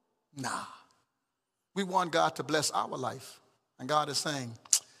 nah. We want God to bless our life. And God is saying,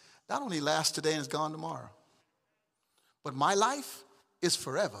 that only lasts today and is gone tomorrow. But my life is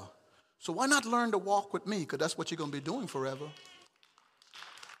forever. So why not learn to walk with me? Because that's what you're going to be doing forever.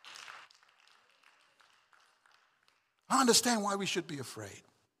 I understand why we should be afraid.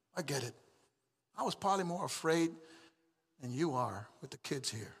 I get it. I was probably more afraid than you are with the kids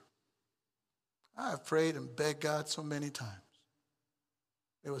here. I have prayed and begged God so many times.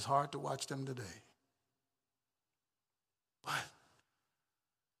 It was hard to watch them today. But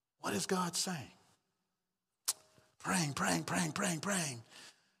what is God saying? Praying.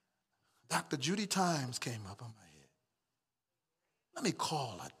 Dr. Judy Times came up on my head. Let me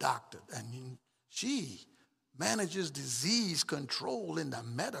call a doctor. And she manages disease control in the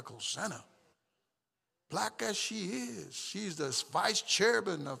medical center. Black as she is, she's the vice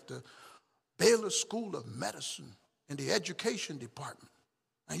chairman of the Baylor School of Medicine in the education department.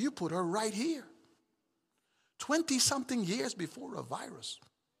 And you put her right here. 20-something years before a virus.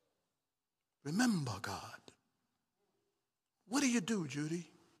 Remember God. What do you do, Judy?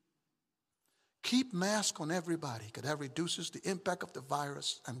 Keep mask on everybody, because that reduces the impact of the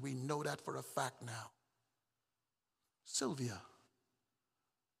virus, and we know that for a fact now. Sylvia,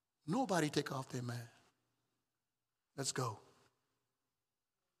 nobody take off their mask. Let's go.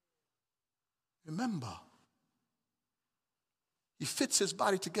 Remember, he fits his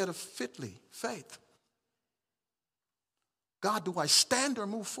body together fitly, faith. God, do I stand or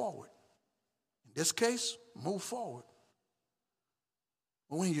move forward? In this case, move forward.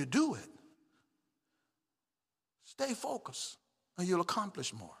 But when you do it, stay focused and you'll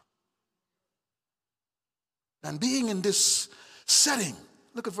accomplish more. And being in this setting,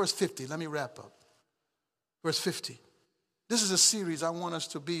 look at verse 50. Let me wrap up. Verse 50. This is a series I want us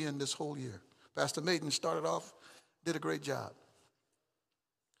to be in this whole year. Pastor Maiden started off, did a great job.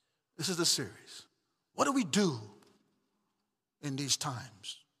 This is the series. What do we do in these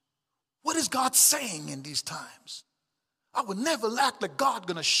times? What is God saying in these times? I would never act like God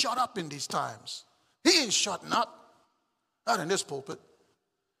gonna shut up in these times. He ain't shutting up. Not in this pulpit.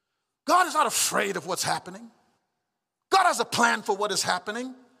 God is not afraid of what's happening. God has a plan for what is happening.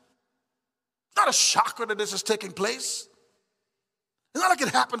 It's not a shocker that this is taking place. It's not like it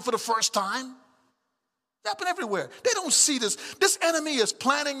happened for the first time. It happened everywhere. They don't see this. This enemy is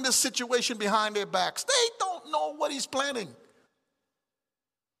planning this situation behind their backs. They don't know what he's planning.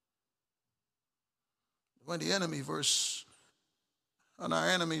 When the enemy and our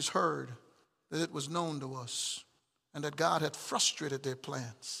enemies heard that it was known to us and that God had frustrated their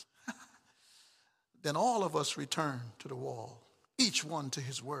plans, then all of us returned to the wall, each one to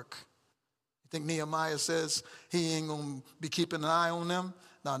his work. You think Nehemiah says he ain't going to be keeping an eye on them?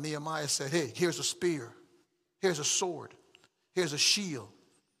 Now Nehemiah said, hey, here's a spear, here's a sword, here's a shield.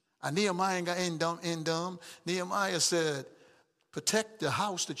 And Nehemiah ain't got end dumb. Nehemiah said, protect the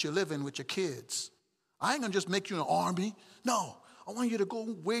house that you live in with your kids. I ain't going to just make you an army. No, I want you to go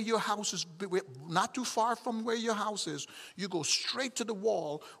where your house is, not too far from where your house is. You go straight to the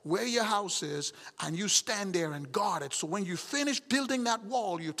wall where your house is, and you stand there and guard it. So when you finish building that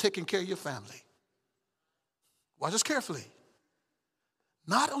wall, you're taking care of your family. Watch this carefully.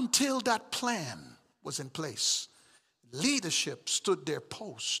 Not until that plan was in place, leadership stood their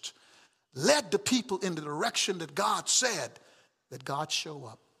post, led the people in the direction that God said, that God show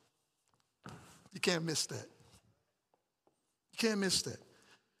up. You can't miss that. You can't miss that.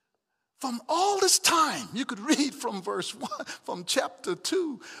 From all this time, you could read from verse 1, from chapter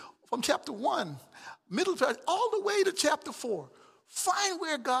 2, from chapter 1, middle, all the way to chapter 4. Find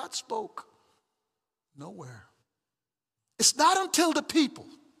where God spoke. Nowhere. It's not until the people,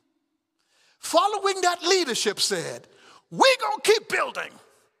 following that leadership, said, we're going to keep building.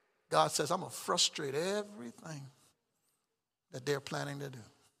 God says, I'm going to frustrate everything that they're planning to do.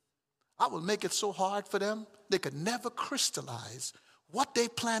 I will make it so hard for them, they could never crystallize what they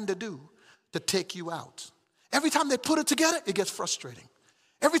plan to do to take you out. Every time they put it together, it gets frustrating.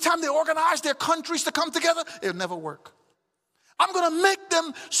 Every time they organize their countries to come together, it'll never work. I'm going to make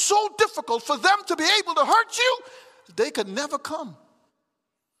them so difficult for them to be able to hurt you, they could never come.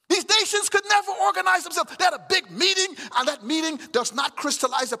 These nations could never organize themselves. They had a big meeting, and that meeting does not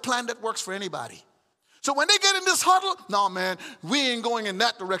crystallize a plan that works for anybody. So when they get in this huddle, no, man, we ain't going in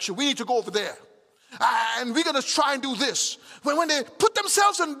that direction. We need to go over there. And we're going to try and do this. When they put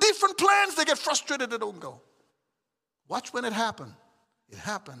themselves in different plans, they get frustrated, they don't go. Watch when it happened. It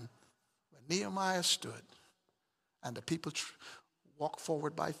happened when Nehemiah stood and the people walked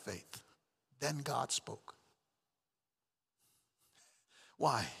forward by faith. Then God spoke.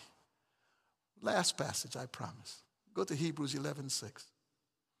 Why? Last passage, I promise. Go to Hebrews 11:6.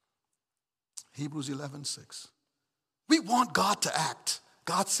 Hebrews 11:6. We want God to act.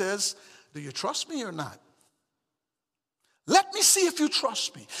 God says, do you trust me or not? Let me see if you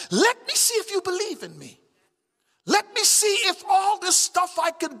trust me. Let me see if you believe in me. Let me see if all this stuff I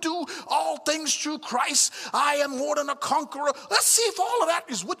can do, all things through Christ, I am more than a conqueror. Let's see if all of that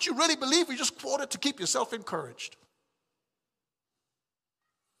is what you really believe. You just quote it to keep yourself encouraged.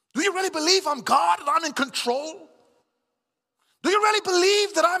 Do you really believe I'm God and I'm in control? Do you really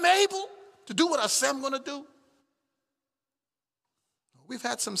believe that I'm able to do what I say I'm going to do? We've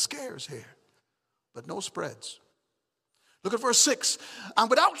had some scares here, but no spreads. Look at verse 6. And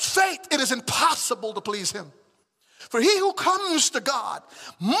without faith, it is impossible to please him. For he who comes to God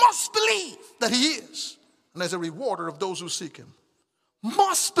must believe that he is, and there's a rewarder of those who seek him.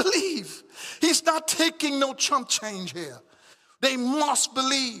 Must believe. He's not taking no chump change here. They must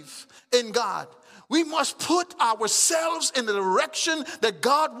believe in God. We must put ourselves in the direction that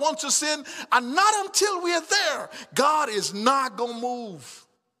God wants us in, and not until we are there, God is not going to move.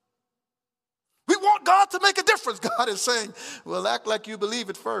 We want God to make a difference. God is saying, well, act like you believe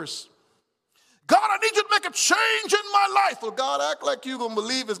it first. God, I need you to make a change in my life. Well, God, act like you're going to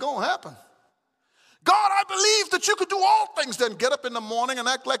believe it's going to happen. God, I believe that you can do all things. Then get up in the morning and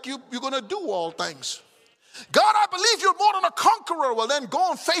act like you're going to do all things. God, I believe you're more than a conqueror. Well, then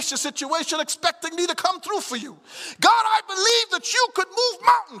go and face your situation expecting me to come through for you. God, I believe that you could move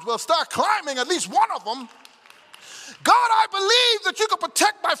mountains. Well, start climbing at least one of them. God, I believe that you could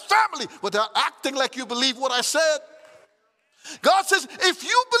protect my family without acting like you believe what I said. God says, if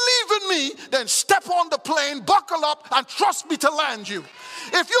you believe in me, then step on the plane, buckle up, and trust me to land you.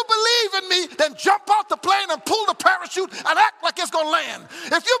 If you believe in me, then jump out the plane and pull the parachute and act like it's going to land.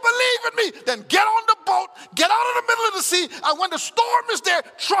 If you believe in me, then get on the boat, get out in the middle of the sea, and when the storm is there,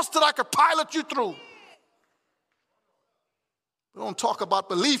 trust that I can pilot you through. Don't talk about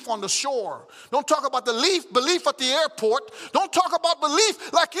belief on the shore. Don't talk about the belief at the airport. Don't talk about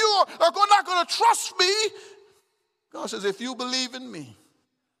belief like you are not going to trust me. God says, if you believe in me,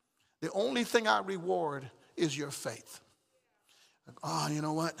 the only thing I reward is your faith. Oh, you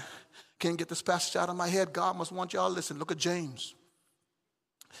know what? Can't get this passage out of my head. God must want y'all to listen. Look at James.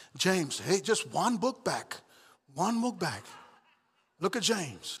 James, hey, just one book back. One book back. Look at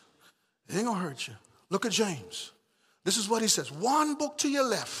James. It ain't going to hurt you. Look at James. This is what he says. One book to your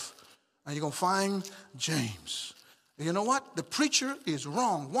left, and you're going to find James. And you know what? The preacher is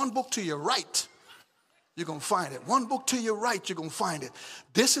wrong. One book to your right, you're going to find it. One book to your right, you're going to find it.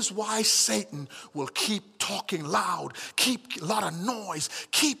 This is why Satan will keep talking loud, keep a lot of noise,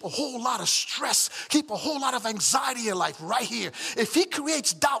 keep a whole lot of stress, keep a whole lot of anxiety in your life right here. If he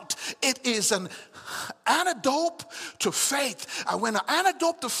creates doubt, it is an antidote to faith. And when an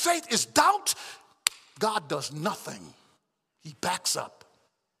antidote to faith is doubt, God does nothing. He backs up.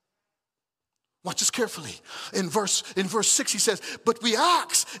 Watch this carefully. In verse 6 he says, but we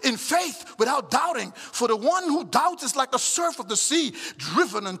ask in faith without doubting, for the one who doubts is like a surf of the sea,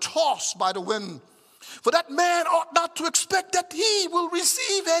 driven and tossed by the wind. For that man ought not to expect that he will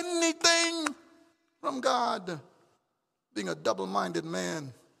receive anything from God, being a double-minded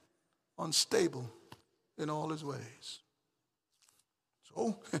man, unstable in all his ways.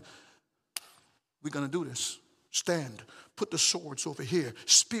 So, we're going to do this. Stand. Put the swords over here,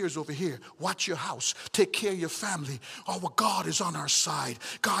 spears over here. Watch your house. Take care of your family. Our God is on our side.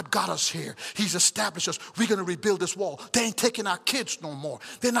 God got us here. He's established us. We're going to rebuild this wall. They ain't taking our kids no more.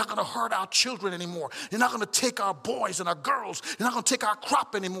 They're not going to hurt our children anymore. They're not going to take our boys and our girls. They're not going to take our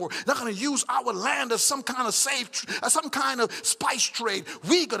crop anymore. They're not going to use our land as some kind of some kind of spice trade.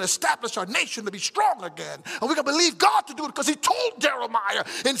 We're going to establish our nation to be strong again. And we're going to believe God to do it because he told Jeremiah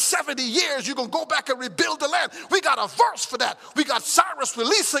in 70 years you're going to go back and rebuild the land. We got a verse for that. We got Cyrus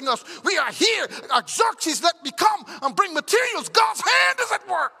releasing us. We are here. Xerxes, let me come and bring materials. God's hand is at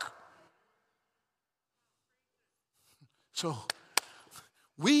work. So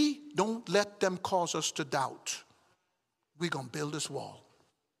we don't let them cause us to doubt. We're going to build this wall.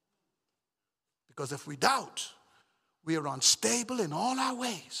 Because if we doubt, we are unstable in all our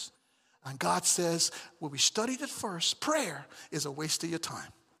ways. And God says, well, we studied it first. Prayer is a waste of your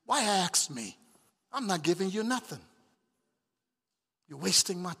time. Why ask me? I'm not giving you nothing. You're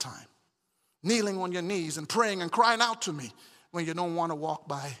wasting my time. Kneeling on your knees and praying and crying out to me when you don't want to walk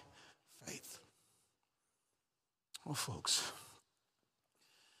by faith. Well, folks,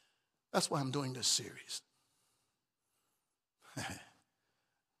 that's why I'm doing this series. I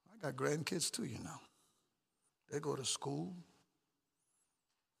got grandkids too, you know. They go to school.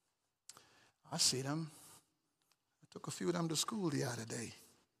 I see them. I took a few of them to school the other day.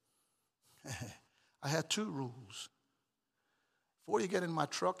 I had 2 rules. Before you get in my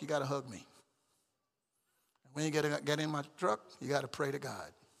truck, you got to hug me. And when you get in my truck, you got to pray to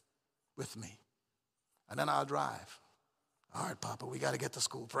God with me. And then I'll drive. All right, Papa, we got to get to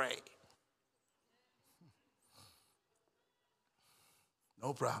school. Pray.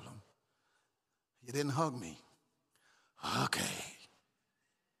 No problem. You didn't hug me. Okay.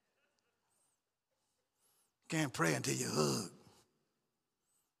 Can't pray until you hug.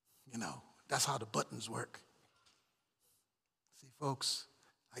 You know, that's how the buttons work. See, folks,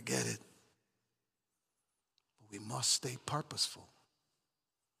 I get it. But we must stay purposeful.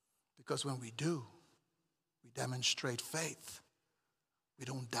 Because when we do, we demonstrate faith. We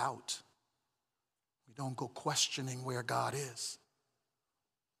don't doubt. We don't go questioning where God is.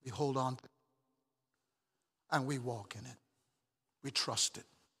 We hold on to it, and we walk in it. We trust it.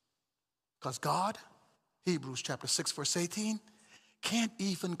 Because God, Hebrews chapter 6, verse 18, can't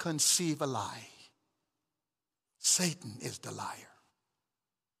even conceive a lie. Satan is the liar.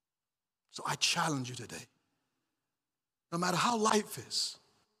 So I challenge you today. No matter how life is,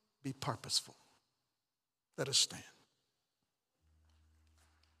 be purposeful. Let us stand.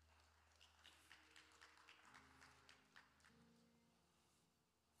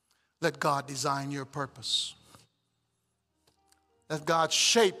 Let God design your purpose. Let God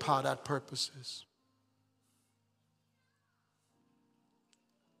shape how that purpose is.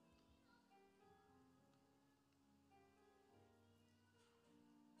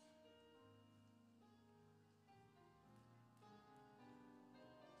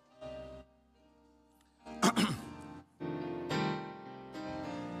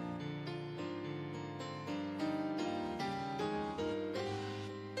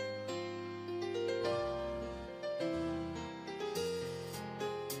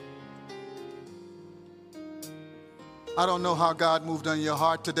 I don't know how God moved on your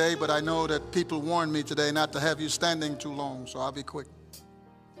heart today, but I know that people warned me today not to have you standing too long, so I'll be quick.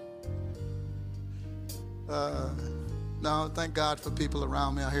 No, thank God for people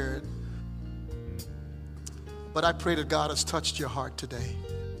around me. I hear it. But I pray that God has touched your heart today.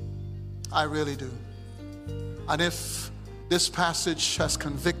 I really do. And if this passage has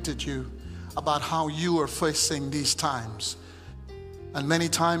convicted you about how you are facing these times, and many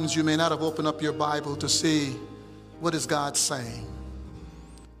times you may not have opened up your Bible to see what is God saying.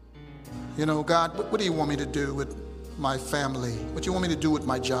 You know, God, what do you want me to do with my family? What do you want me to do with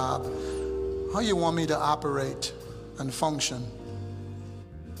my job? How you want me to operate and function?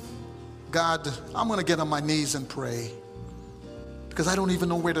 God, I'm going to get on my knees and pray because I don't even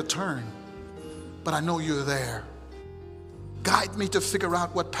know where to turn, but I know you're there. Guide me to figure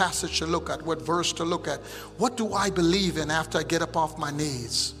out what passage to look at, what verse to look at. What do I believe in after I get up off my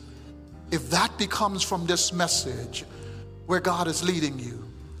knees? If that becomes from this message where God is leading you,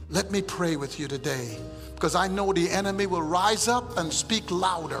 let me pray with you today, because I know the enemy will rise up and speak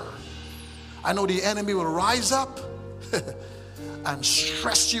louder. I know the enemy will rise up and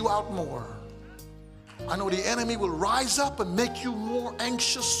stress you out more. I know the enemy will rise up and make you more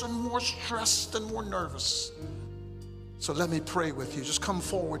anxious and more stressed and more nervous. So let me pray with you. Just come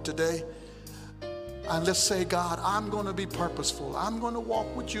forward today. And let's say, God, I'm going to be purposeful. I'm going to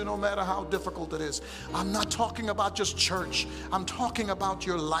walk with you no matter how difficult it is. I'm not talking about just church. I'm talking about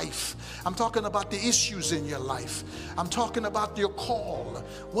your life. I'm talking about the issues in your life. I'm talking about your call.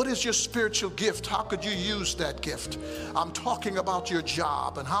 What is your spiritual gift? How could you use that gift? I'm talking about your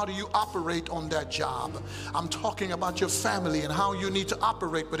job and how do you operate on that job. I'm talking about your family and how you need to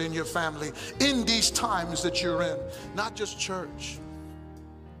operate within your family in these times that you're in. Not just church.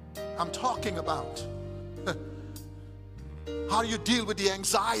 I'm talking about how you deal with the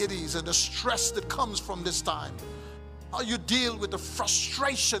anxieties and the stress that comes from this time. How you deal with the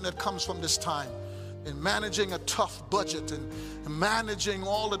frustration that comes from this time in managing a tough budget and managing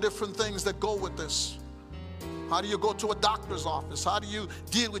all the different things that go with this. How do you go to a doctor's office? How do you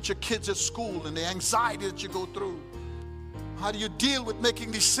deal with your kids at school and the anxiety that you go through? How do you deal with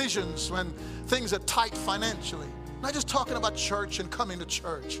making decisions when things are tight financially? I'm not just talking about church and coming to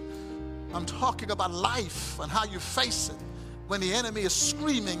church. I'm talking about life and how you face it when the enemy is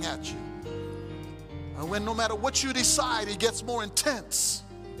screaming at you. And when no matter what you decide, he gets more intense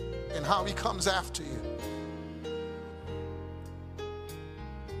in how he comes after you.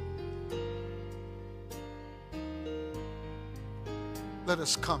 Let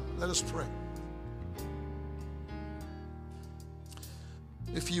us come. Let us pray.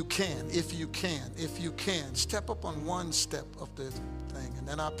 If you can, step up on one step of the thing. And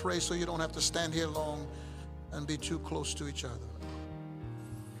then I pray so you don't have to stand here long and be too close to each other.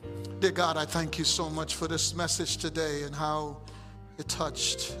 Dear God, I thank you so much for this message today and how it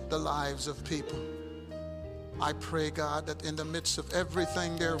touched the lives of people. I pray, God, that in the midst of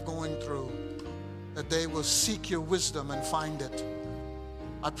everything they're going through, that they will seek your wisdom and find it.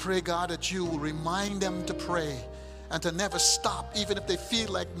 I pray, God, that you will remind them to pray and to never stop, even if they feel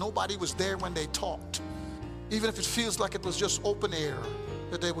like nobody was there when they talked, even if it feels like it was just open air.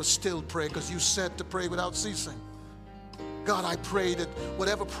 that they will still pray, because you said to pray without ceasing. God, I pray that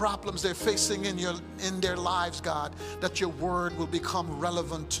whatever problems they're facing in their lives, God, that your word will become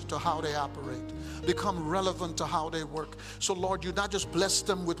relevant to how they operate, become relevant to how they work. So Lord, you not just bless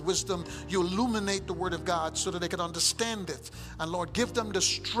them with wisdom, you illuminate the word of God so that they can understand it. And Lord, give them the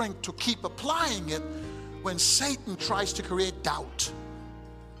strength to keep applying it when Satan tries to create doubt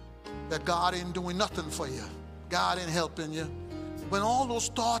that God ain't doing nothing for you, God ain't helping you. When all those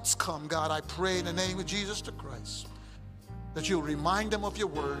thoughts come, God, I pray in the name of Jesus the Christ, that you'll remind them of your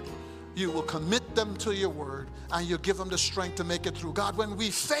word, you will commit them to your word, and you'll give them the strength to make it through. God, when we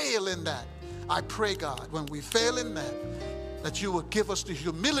fail in that, I pray, God, when we fail in that, that you will give us the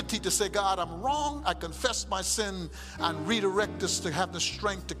humility to say, God, I'm wrong, I confess my sin, and redirect us to have the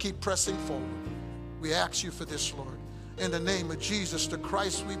strength to keep pressing forward. We ask you for this, Lord. In the name of Jesus the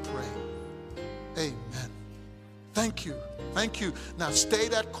Christ we pray. Amen. Thank you. Thank you. Now stay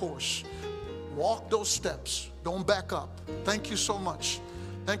that course. Walk those steps. Don't back up. Thank you so much.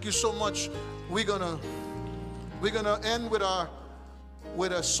 Thank you so much. We're gonna end with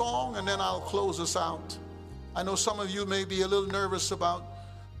a song, and then I'll close us out. I know some of you may be a little nervous about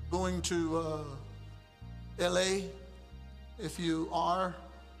going to LA. If you are,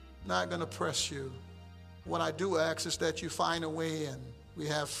 not gonna press you. What I do ask is that you find a way in. We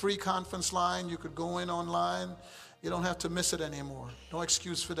have free conference line. You could go in online. You don't have to miss it anymore. No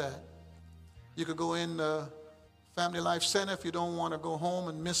excuse for that. You could go in the Family Life Center if you don't want to go home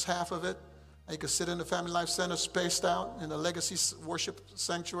and miss half of it. You could sit in the Family Life Center spaced out, in the Legacy Worship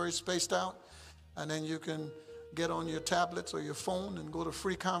Sanctuary spaced out, and then you can get on your tablets or your phone and go to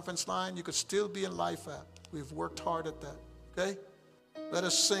free conference line. You could still be in Life app. We've worked hard at that, okay? Let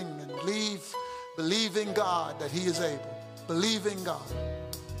us sing and leave believing God that he is able. Believing God.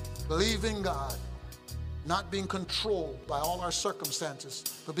 Believing God. Not being controlled by all our circumstances,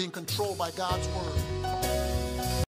 but being controlled by God's word.